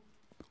don't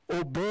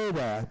obey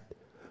that,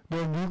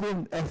 then you're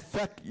going to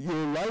affect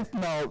your life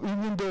now,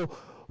 even though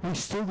we're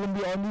still going to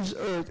be on this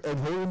earth and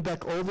holding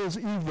back all those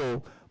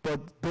evil, but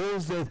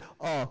those that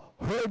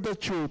heard the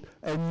truth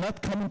and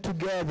not coming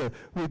together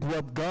with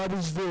what God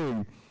is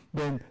doing,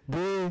 then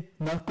they're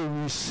not going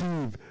to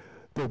receive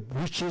the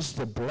riches,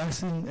 the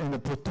blessing, and the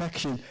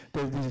protection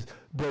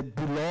that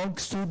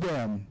belongs to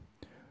them.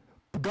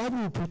 God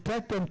will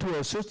protect them to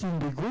a certain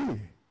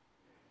degree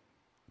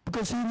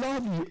because He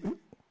loves you,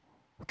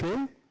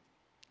 okay?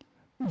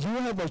 You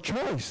have a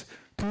choice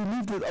to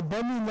live the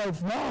abundant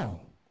life now.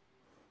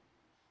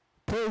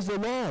 Praise the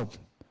Lord.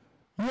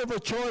 You have a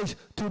choice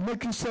to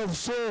make yourself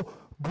so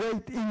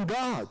great in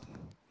God.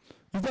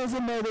 It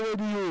doesn't matter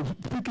whether you're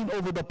speaking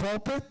over the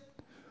pulpit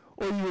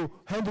or you're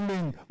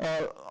handling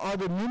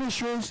other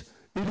ministries.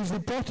 It is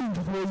important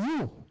for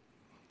you.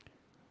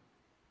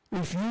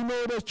 If you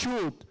know the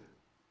truth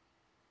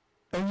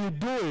and you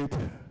do it,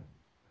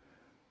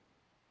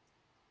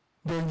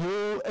 then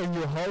you and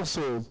your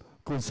household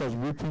can start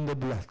reaping the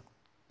blood,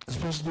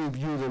 especially if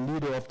you're the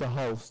leader of the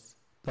house,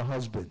 the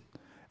husband.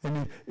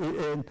 And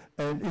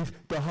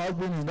if the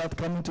husband is not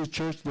coming to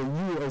church, then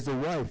you as the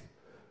wife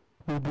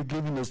will be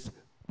given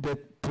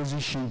that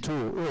position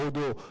too.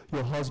 Although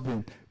your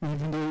husband,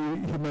 even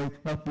though he may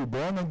not be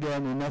born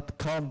again and not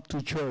come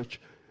to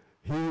church,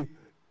 he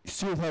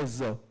still has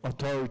the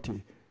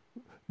authority.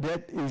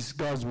 That is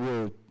God's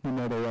word, no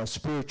matter what,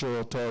 spiritual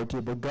authority.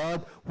 But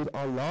God would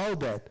allow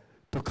that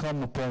to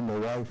come upon the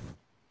wife,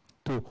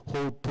 to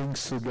hold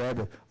things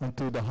together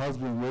until the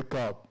husband wake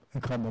up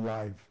and come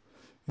alive.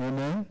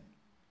 Amen?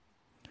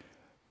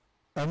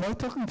 Am I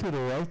talking to the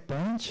right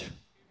bunch?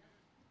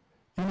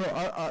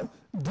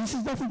 This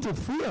is nothing to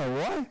fear.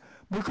 Why?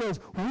 Because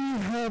we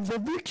have the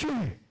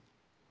victory.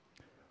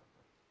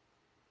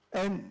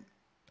 And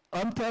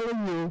I'm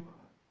telling you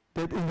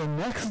that in the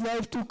next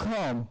life to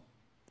come,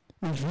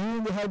 if you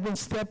and the husband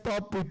step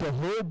up with the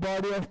whole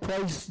body of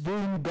Christ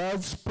doing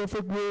God's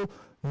perfect will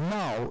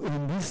now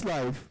in this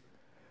life,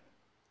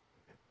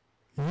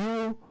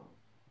 you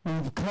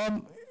will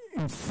come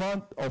in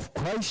front of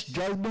Christ's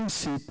judgment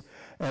seat,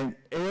 and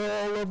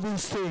all of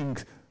these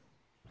things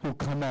will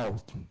come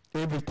out.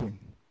 Everything.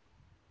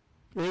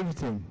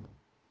 Everything.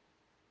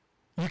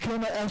 You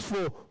cannot ask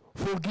for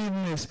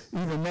forgiveness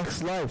in the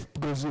next life,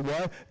 because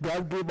why?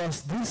 God gave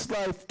us this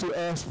life to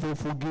ask for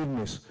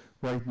forgiveness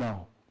right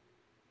now.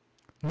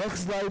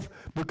 Next life,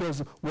 because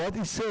what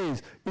it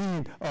says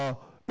it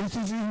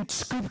is in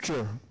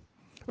Scripture,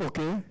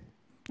 okay?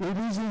 It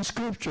is in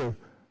Scripture,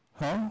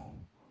 huh?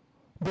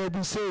 But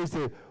it says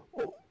that,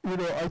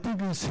 I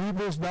think it's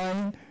Hebrews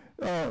 9,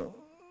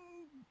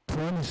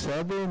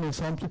 27 or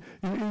something.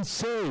 It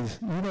says,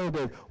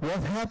 that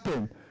what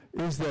happened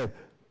is that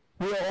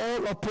we are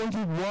all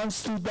appointed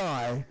once to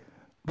die.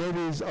 That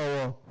is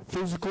our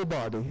physical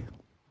body.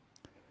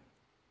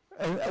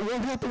 And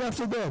what happened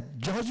after that?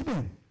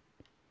 Judgment.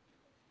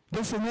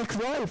 That's the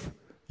next life.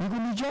 You're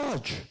going to be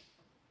judged.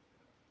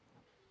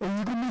 And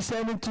you're going to be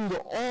standing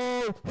to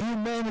all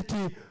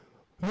humanity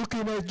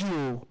looking at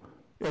you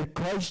at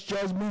Christ's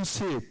judgment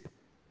seat.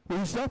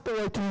 Well, it's not the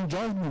right to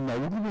judgment now.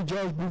 We're going to be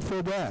judged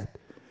before that.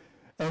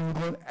 And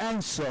we're going to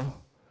answer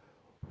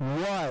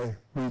why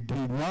we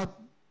did not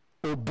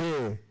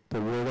obey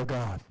the Word of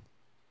God.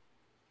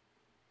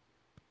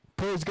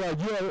 Praise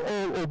God. You are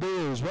all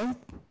obeyers, right?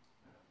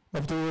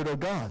 Of the Word of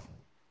God.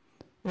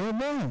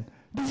 Amen.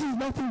 This is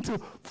nothing to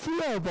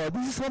fear about.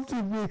 This is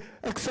something we're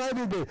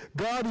excited that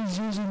God is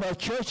using our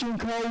church in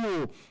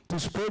Kowloon to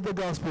spread the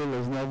gospel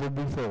as never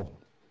before.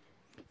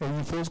 And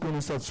you're first going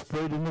to start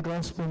spreading the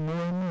gospel more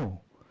and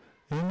more.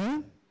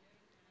 Amen?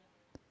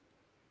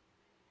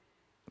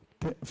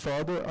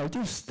 Father, I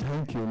just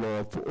thank you,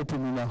 Lord, for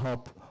opening the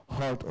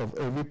heart of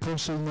every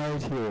person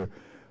right here,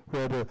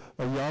 whether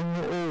a young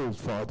or old,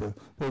 Father,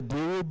 that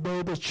they will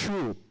know the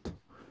truth.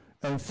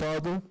 And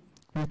Father,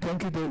 we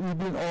thank you that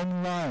even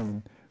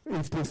online,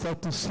 if they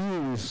start to see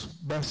this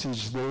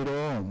message later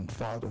on,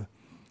 Father,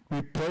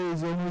 we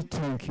praise and we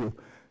thank you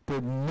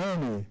that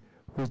many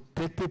will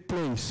take the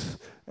place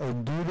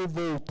and do the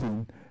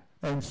voting.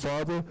 And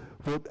Father,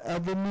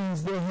 whatever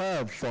means they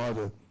have,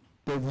 Father,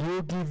 that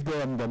you give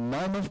them the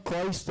mind of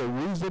Christ, the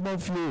wisdom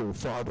of you,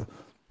 Father,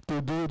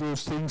 to do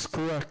those things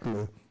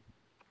correctly.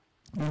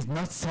 It's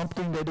not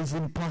something that is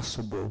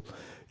impossible.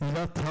 You're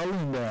not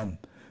telling them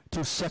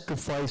to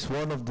sacrifice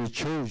one of the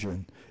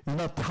children. You're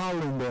not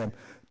telling them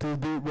to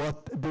do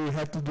what they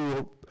have to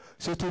do,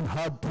 certain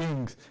hard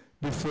things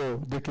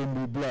before they can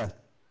be blessed.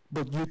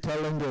 But you're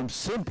telling them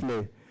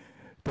simply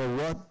that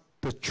what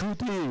the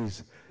truth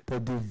is, the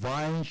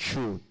divine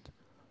truth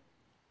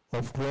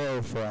of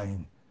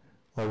glorifying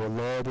our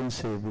Lord and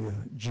Savior,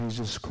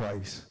 Jesus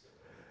Christ.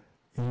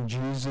 In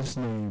Jesus'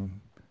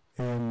 name,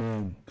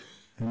 amen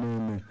and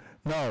amen.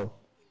 Now,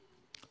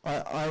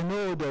 I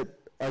know that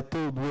I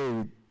told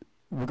Wade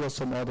we got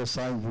some other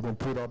signs we're going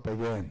to put up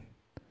again.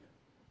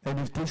 And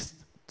if they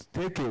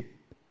take it,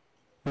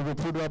 we're going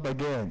to put it up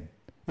again.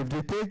 If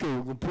they take it,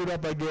 we're going to put it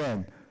up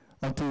again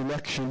until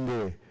election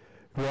day.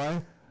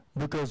 Why?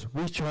 Because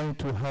we're trying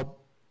to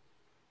help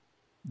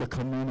the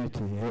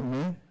community.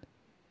 Amen?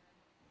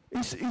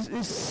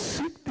 It's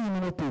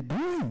sickening what they're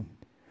doing.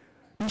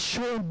 It's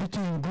showing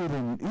between good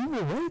and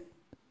evil, right?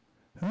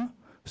 Huh?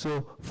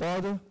 So,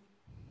 Father,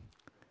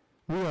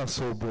 we are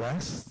so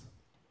blessed.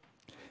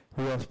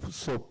 We are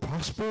so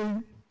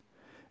prospering.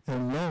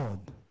 And Lord,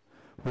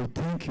 we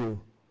thank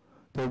you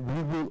that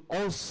we will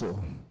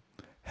also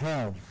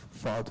have,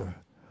 Father,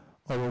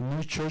 our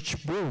new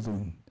church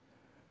building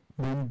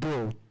being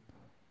built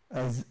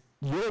as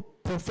your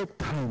perfect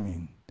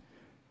timing.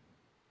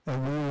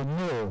 And we will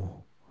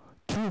know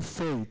through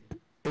faith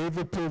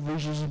every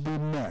provision will be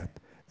met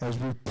as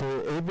we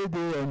pray every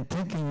day and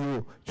thanking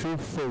you through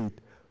faith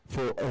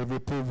for every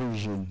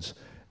provisions.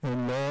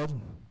 And Lord,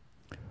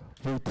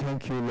 we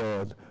thank you,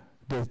 Lord,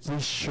 that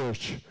this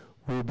church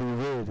will be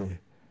ready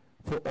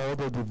for all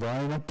the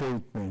divine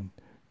appointment,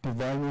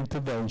 divine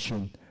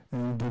intervention,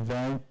 and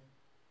divine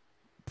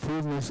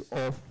fullness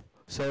of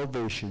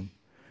salvation,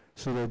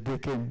 so that they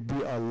can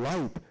be a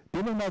light.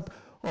 They may not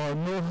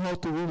know how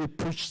to really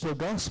preach the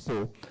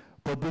gospel,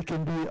 but they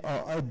can be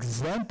an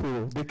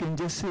example. They can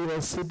just say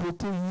a simple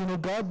thing,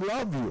 God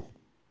love you.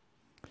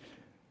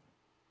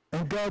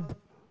 And God,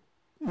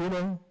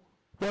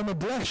 want to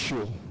bless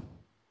you.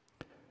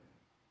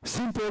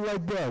 Simple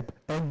like that.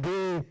 And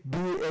they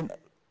be an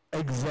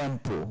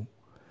example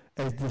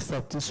as they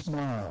start to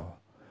smile.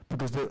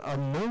 Because the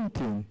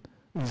anointing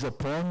is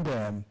upon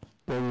them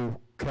that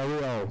will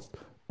carry out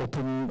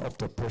opening of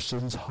the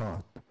person's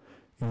heart.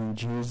 In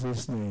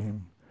Jesus'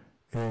 name,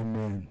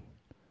 amen.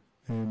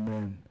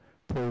 Amen.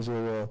 Praise the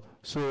Lord.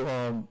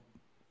 So,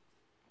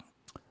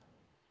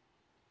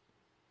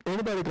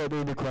 anybody got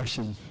any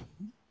questions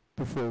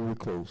before we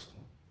close?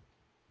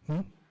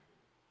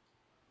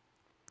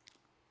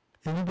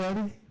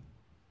 Anybody?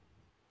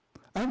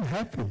 I'm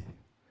happy.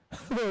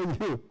 How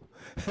about you?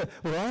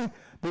 Why?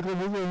 Because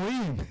we're going to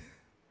win.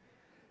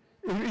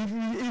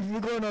 If we're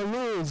going to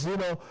lose, we're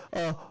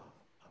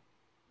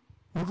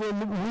going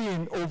to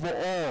win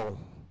overall.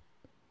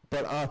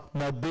 But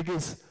my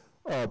biggest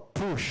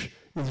push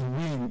is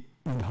win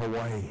in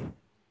Hawaii.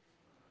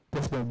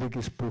 That's my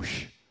biggest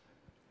push.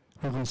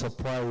 We're going to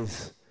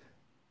surprise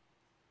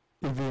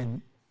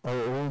even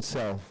our own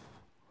self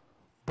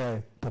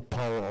by the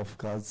power of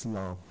God's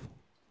love.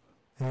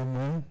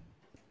 Amen?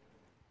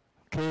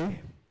 Okay?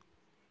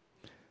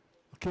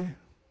 Okay?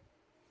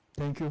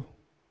 Thank you.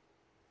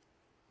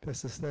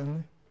 Pastor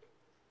Stanley?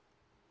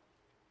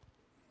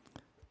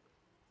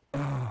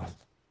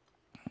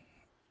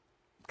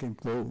 Can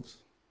close.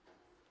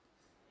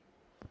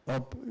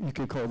 You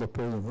can call the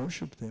praise and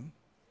worship team.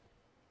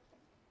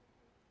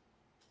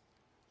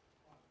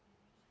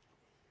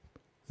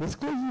 Let's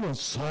close with a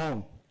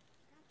song.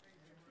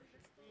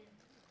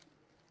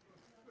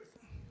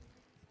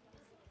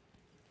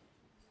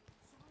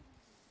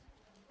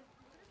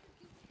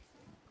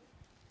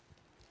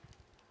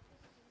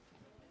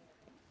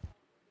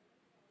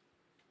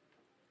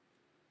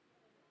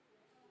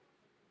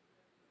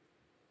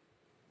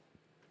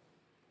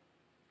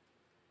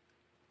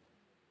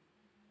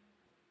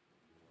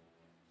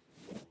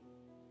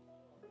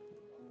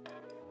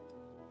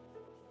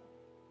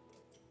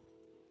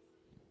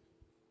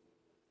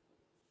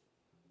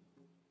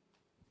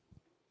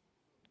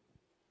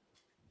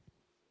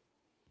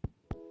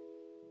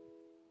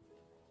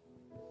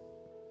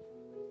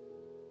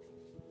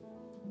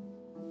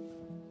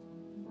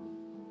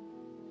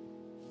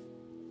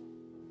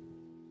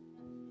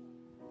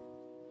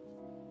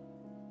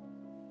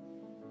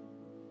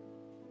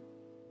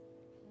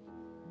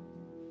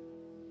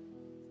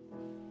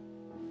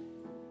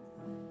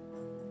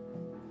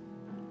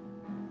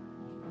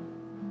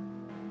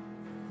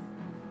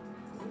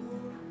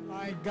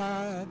 my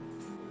God,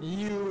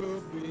 you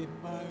will be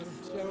my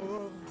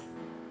shelter.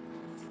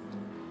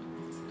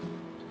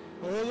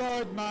 Oh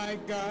Lord, my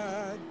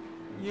God,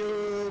 you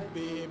will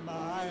be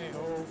my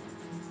hope.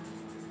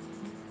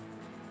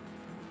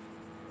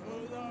 Oh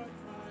Lord,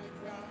 my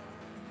God,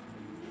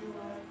 you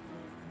are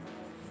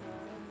my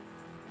trust.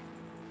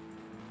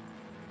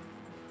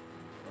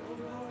 Oh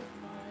Lord,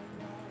 my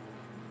God,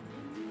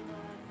 you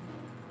are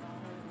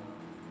my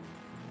hope.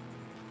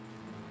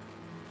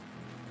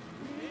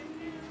 In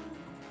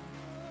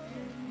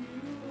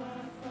you I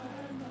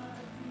find my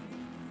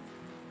peace.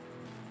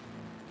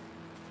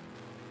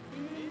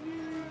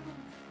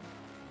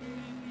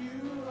 In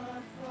you I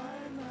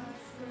find my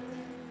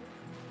strength.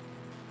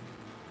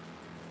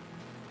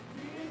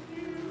 In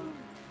you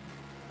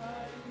I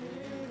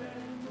live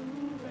and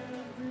move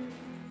and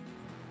breathe.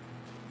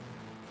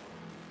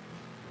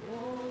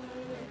 Oh,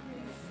 let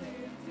everything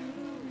sing to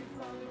me,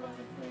 Father, I'm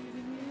afraid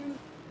in you.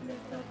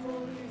 Lift up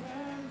holy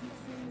hands and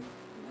sing.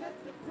 Let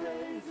the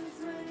praises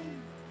ring.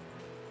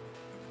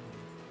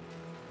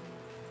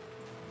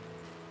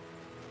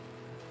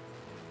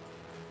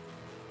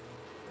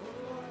 Oh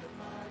Lord,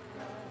 my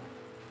God,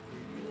 to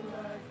you I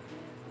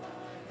give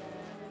my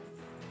hands.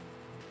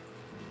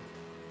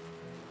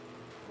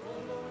 Oh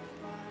Lord,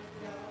 my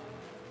God,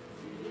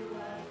 to you I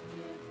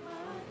give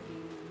my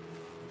peace.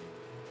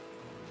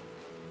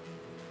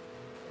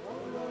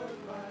 Oh Lord,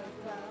 my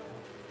God,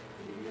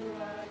 to you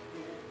I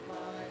give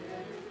my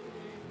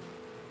everything.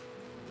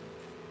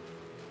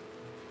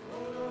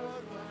 Oh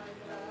Lord, my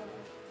God,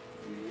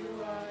 to you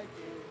I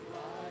give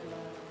my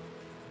life.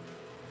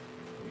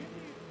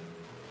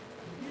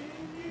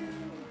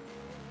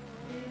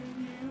 In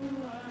you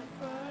I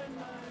find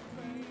my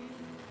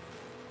peace.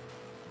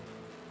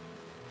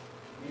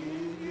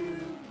 In you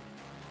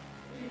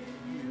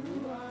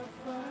I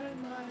find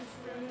my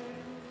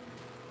strength.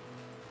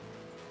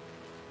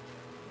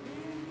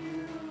 In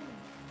you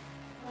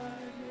I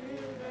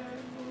live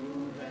and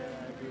move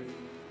and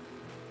breathe.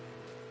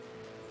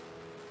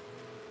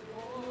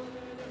 Oh,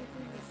 let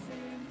everything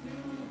sing to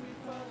me,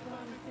 Father,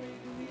 I'm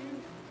faith in you.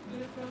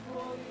 Lift up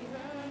holy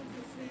hands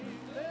and sing.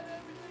 Let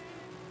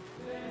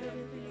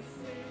everything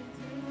sing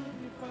to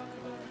me,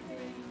 Father, I'm faith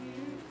in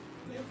you.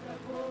 Lift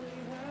up holy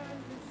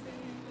hands and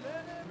sing.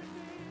 Let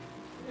everything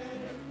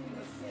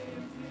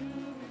sing to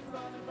me,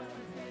 Father,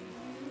 I'm faith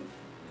in you.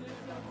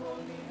 Lift up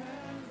holy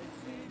hands and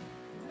sing.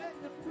 Let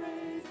the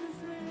praises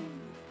ring.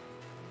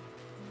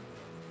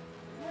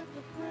 Let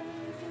the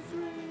praises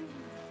ring.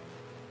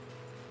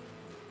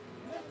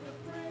 Let the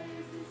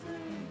praises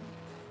ring.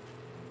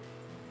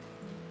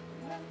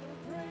 Let the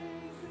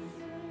praises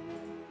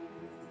ring.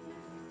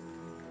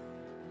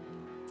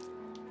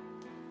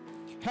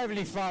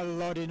 Heavenly Father,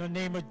 Lord, in the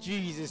name of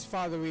Jesus,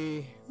 Father,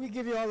 we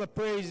give you all the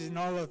praises and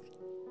all the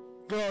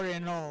glory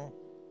and all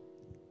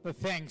the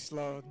thanks,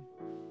 Lord.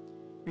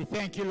 We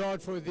thank you,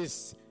 Lord, for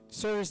this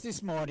service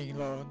this morning,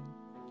 Lord.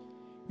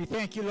 We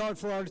thank you, Lord,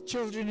 for our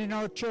children in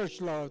our church,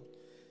 Lord,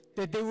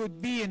 that they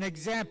would be an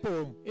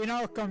example in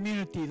our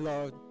community,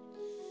 Lord,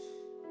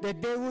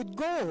 that they would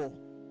go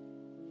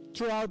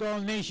throughout all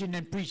nations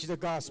and preach the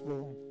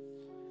gospel.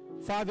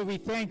 Father, we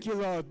thank you,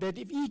 Lord, that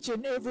if each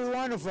and every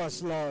one of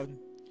us, Lord,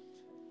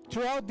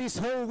 throughout this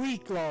whole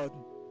week, Lord,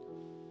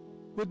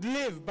 would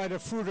live by the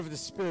fruit of the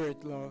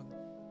Spirit, Lord,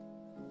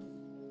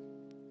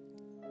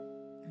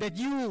 that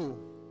you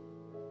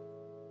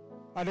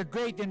are the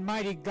great and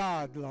mighty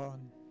God, Lord.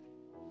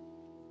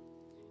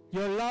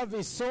 Your love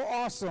is so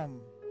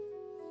awesome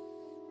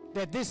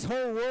that this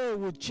whole world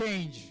would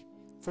change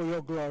for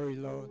your glory,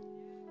 Lord.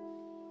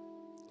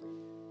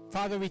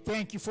 Father, we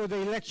thank you for the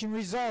election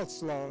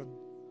results, Lord,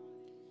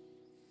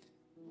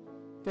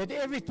 that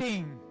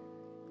everything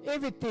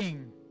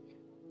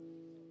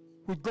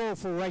would go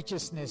for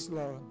righteousness,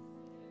 Lord.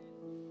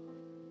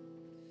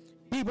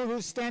 People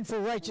who stand for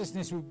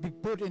righteousness will be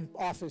put in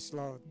office,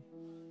 Lord.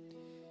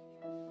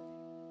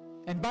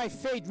 And by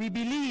faith we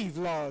believe,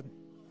 Lord,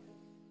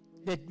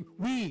 that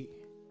we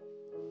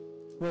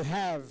will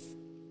have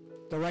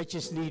the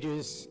righteous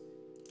leaders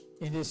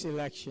in this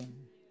election.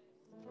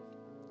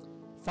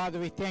 Father,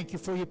 we thank you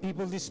for your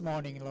people this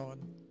morning, Lord,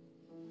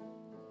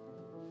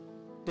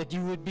 that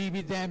you would be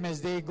with them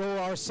as they go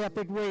our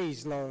separate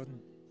ways, Lord.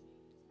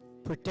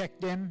 Protect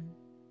them,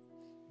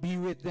 be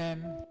with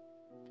them,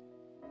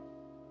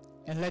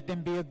 and let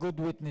them be a good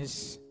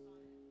witness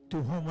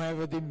to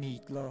whomever they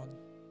meet, Lord.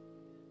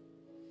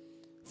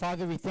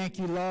 Father, we thank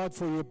you, Lord,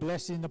 for your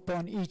blessing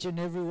upon each and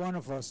every one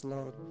of us,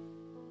 Lord.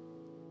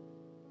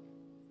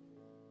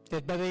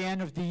 That by the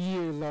end of the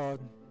year, Lord,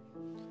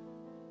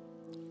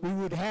 we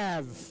would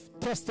have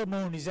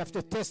testimonies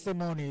after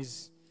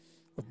testimonies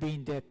of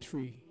being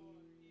debt-free.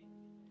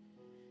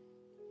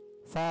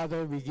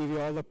 Father, we give you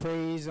all the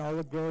praise, all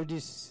the glory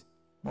this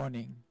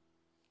morning.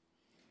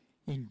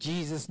 In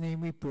Jesus'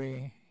 name we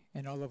pray,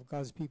 and all of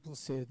God's people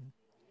said,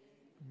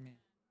 amen.